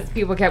 Because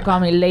people kept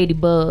calling me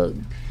Ladybug,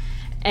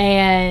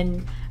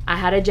 and I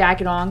had a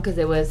jacket on because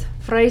it was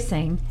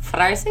freezing.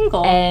 Freising.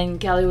 And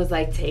Kelly was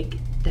like, take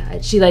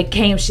that. She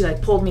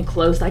pulled me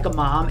close like a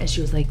mom, and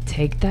she was like,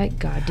 take that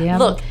goddamn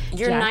Look,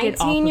 you're jacket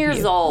off 19 of years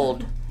you.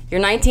 old. You're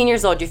 19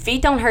 years old. Your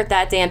feet don't hurt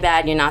that damn bad,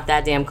 and you're not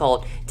that damn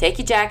cold. Take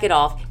your jacket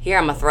off. Here,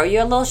 I'm going to throw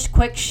you a little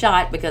quick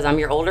shot because I'm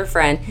your older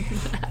friend.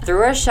 Threw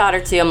her a shot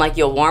or two. I'm like,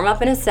 you'll warm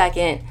up in a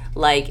second.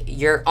 Like,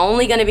 you're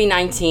only going to be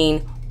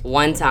 19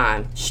 one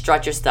time.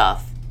 Strut your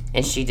stuff.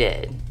 And she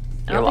did.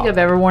 I don't think I've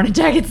ever worn a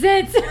jacket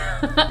since. You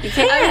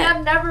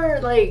can't.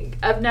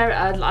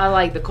 I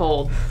like the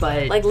cold,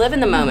 but Like, live in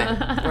the moment.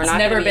 We're It's not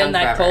never gonna be been young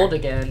that forever. cold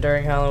again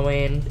during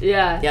Halloween.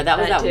 yeah. Yeah, that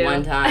was that too.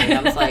 one time.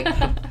 That was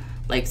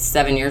like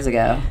 7 years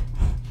ago.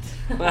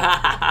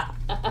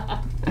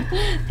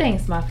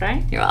 Thanks, my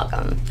friend. You're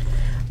welcome.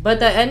 But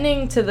the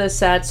ending to the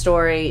sad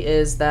story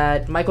is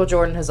that Michael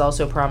Jordan has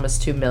also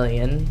promised $2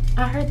 million,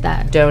 I heard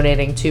that.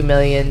 donating $2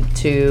 million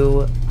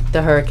to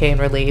the hurricane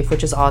relief,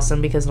 which is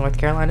awesome because North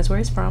Carolina is where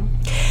he's from.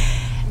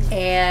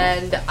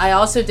 And I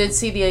also did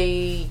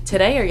see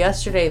today or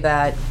yesterday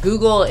that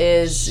Google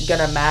is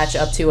gonna match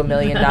up to $1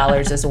 million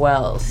as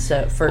well.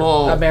 So for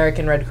Well,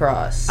 American Red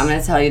Cross. I'm going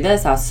to tell you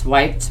this. I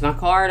swiped my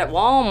card at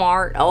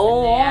Walmart.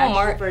 Oh,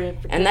 Walmart.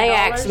 And they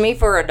asked me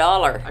for $1.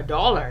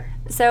 $1.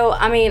 So,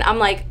 I mean, I'm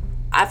like,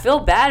 I feel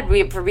bad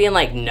for being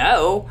like,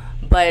 no.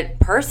 But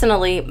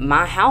personally,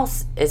 my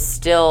house is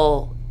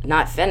still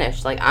not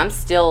finished. Like, I'm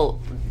still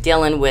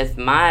dealing with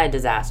my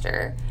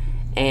disaster.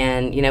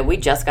 And, you know, we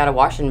just got a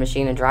washing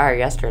machine and dryer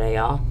yesterday,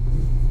 y'all.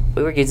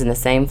 We were using the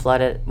same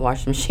flooded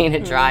washing machine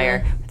and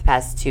dryer for the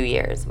past 2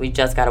 years. We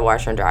just got a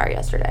washer and dryer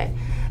yesterday.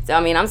 So, I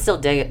mean, I'm still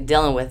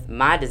dealing with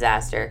my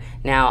disaster.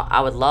 Now,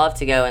 I would love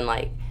to go and,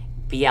 like,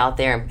 be out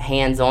there and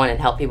hands-on and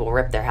help people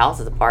rip their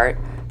houses apart.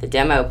 The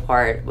demo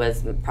part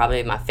was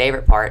probably my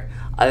favorite part,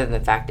 other than the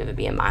fact of it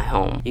being my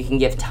home. You can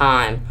give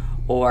time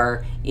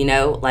or, you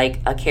know, like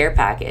a care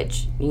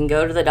package. You can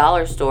go to the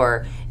dollar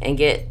store and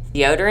get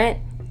deodorant.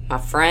 My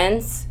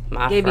friends,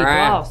 Gave me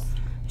floss.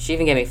 She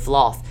even gave me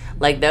floss.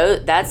 Like,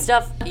 that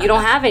stuff, you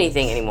don't have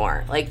anything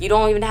anymore. Like, you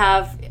don't even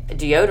have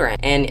deodorant.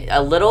 And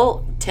a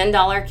little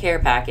 $10 care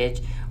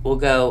package will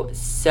go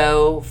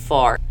so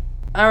far.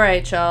 All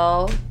right,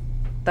 y'all.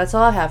 That's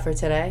all I have for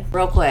today.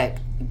 Real quick,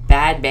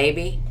 Bad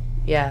Baby,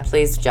 Yeah.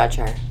 please judge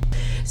her.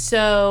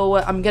 So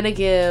I'm gonna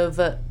give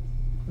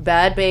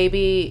Bad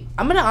Baby.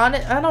 I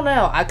don't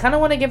know. I kind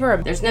of want to give her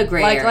a. There's no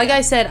gray like area.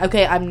 I said.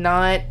 Okay, I'm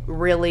not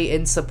really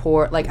in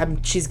support. Like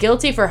she's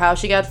guilty for how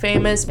she got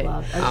famous. Oh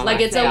Like my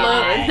it's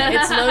God.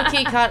 it's low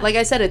key. Like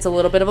I said, it's a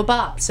little bit of a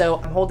bop.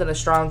 So I'm holding a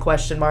strong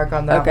question mark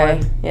on that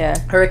one. Yeah.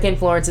 Hurricane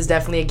Florence is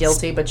definitely a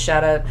guilty, but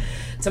shout out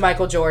to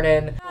Michael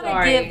Jordan. Give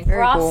Very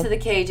props cool. to the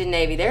Cajun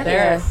Navy. They're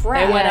They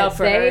crap. went out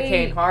for they-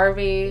 Hurricane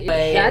Harvey.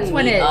 That's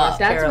when it. up.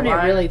 That's when it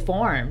Carolina. really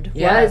formed.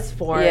 Yeah. Was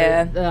for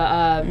Yeah. the.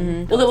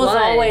 Well, it was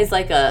flood. always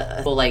like a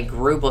like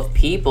group of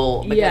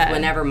people because Yeah.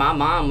 whenever my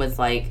mom was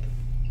like,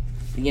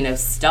 you know,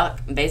 stuck,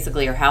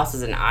 basically her house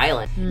was an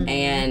island,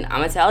 and I'm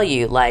gonna tell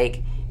you,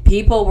 like,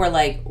 people were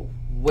like,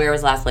 "Where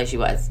was the last place she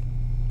was?"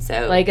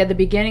 So Like at the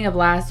beginning of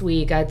last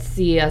week, I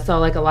saw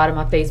like a lot of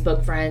my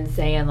Facebook friends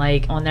saying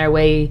like on their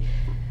way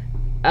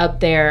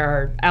up there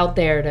or out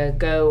there to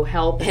go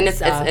help and and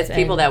stuff. it's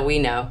people that we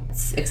know.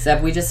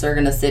 Except we just are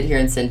gonna sit here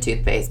and send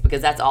toothpaste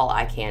because that's all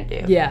I can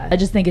do. Yeah, I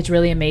just think it's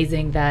really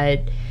amazing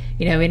that,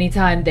 you know,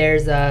 anytime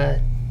there's a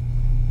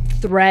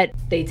threat,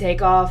 they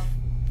take off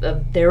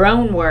of their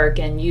own work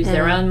and use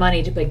their own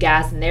money to put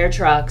gas in their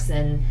trucks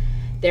and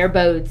their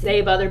boats,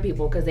 save other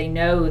people because they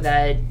know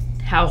that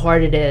how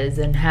hard it is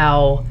and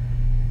how,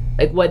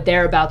 like, what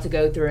they're about to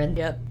go through. And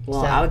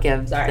Well, so, I would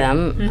give sorry.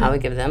 them. I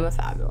would give them a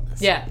fabulous.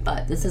 Yeah.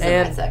 But this isn't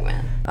And- my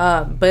segment.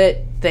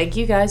 But thank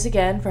you guys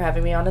again for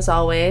having me on as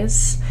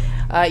always.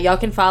 Y'all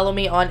can follow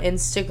me on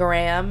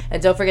Instagram.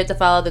 And don't forget to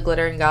follow the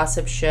Glitter and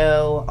Gossip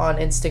Show on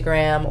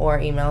Instagram or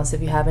email us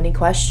if you have any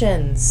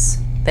questions.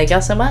 Thank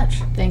y'all so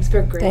much. Thanks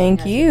for gracing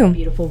Thank us you. with a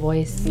beautiful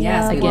voice.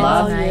 Yes, we again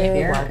love tonight.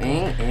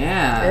 hearing.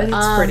 Yeah.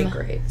 It's pretty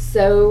great.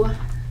 So,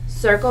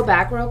 circle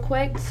back real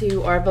quick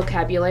to our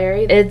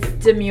vocabulary. It's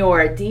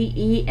demure,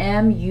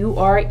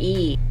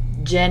 DEMURE.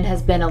 Jen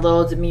has been a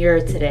little demure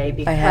today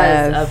because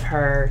have. of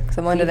her.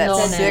 I'm under that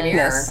illness.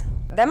 sickness.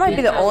 That might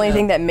be the only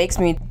thing that makes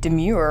me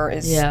demure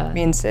is Yeah.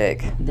 being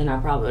sick. Then I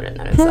probably wouldn't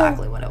know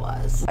exactly what it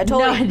was. I No,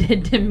 totally. I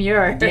did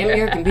demure. Damn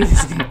your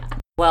computers.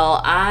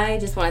 Well, I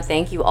just want to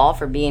thank you all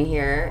for being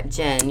here.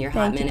 Jen, your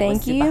hot Thank you, minute was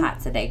thank super you. hot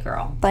today,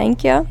 girl.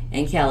 Thank you.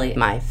 And Kelly,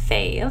 my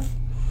fave.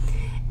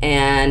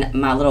 And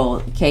my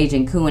little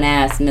Cajun cooing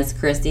ass, Miss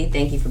Christy.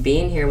 Thank you for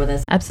being here with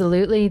us.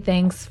 Absolutely.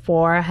 Thanks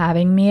for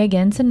having me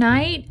again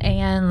tonight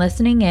and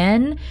listening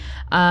in.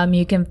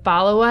 You can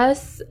follow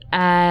us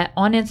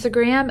on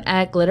Instagram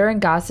at Glitter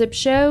and Gossip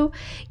Show.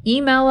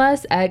 Email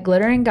us at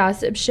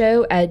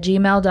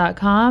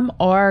glitterandgossipshow@gmail.com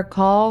or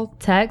call,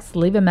 text,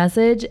 leave a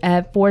message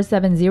at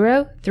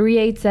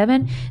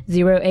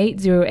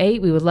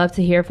 470-387-0808. We would love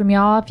to hear from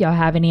y'all if y'all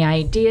have any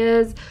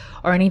ideas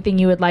or anything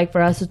you would like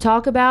for us to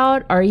talk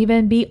about or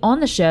even be on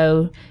the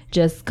show.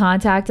 Just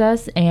contact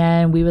us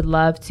and we would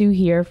love to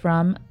hear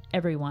from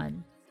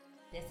everyone.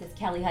 This is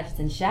Kelly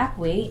Hutchinson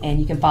Shapwee, and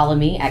you can follow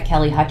me at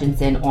Kelly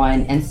Hutchinson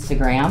on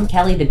Instagram,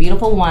 Kelly the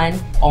Beautiful One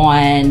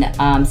on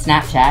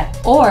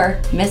Snapchat, or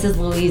Mrs.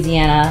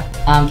 Louisiana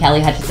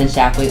Kelly Hutchinson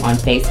Shapwee on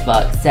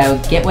Facebook. So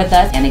get with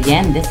us, and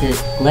again, this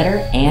is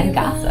Glitter and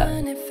Gossip.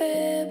 Even if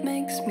it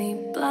makes me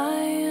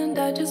blind,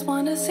 I just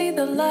wanna see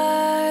the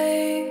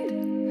light.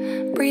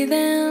 Breathe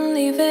in,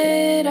 leave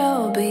it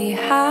all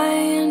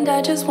behind.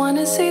 I just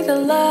wanna see the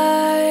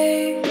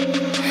light.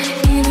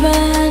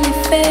 Even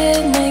if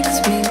it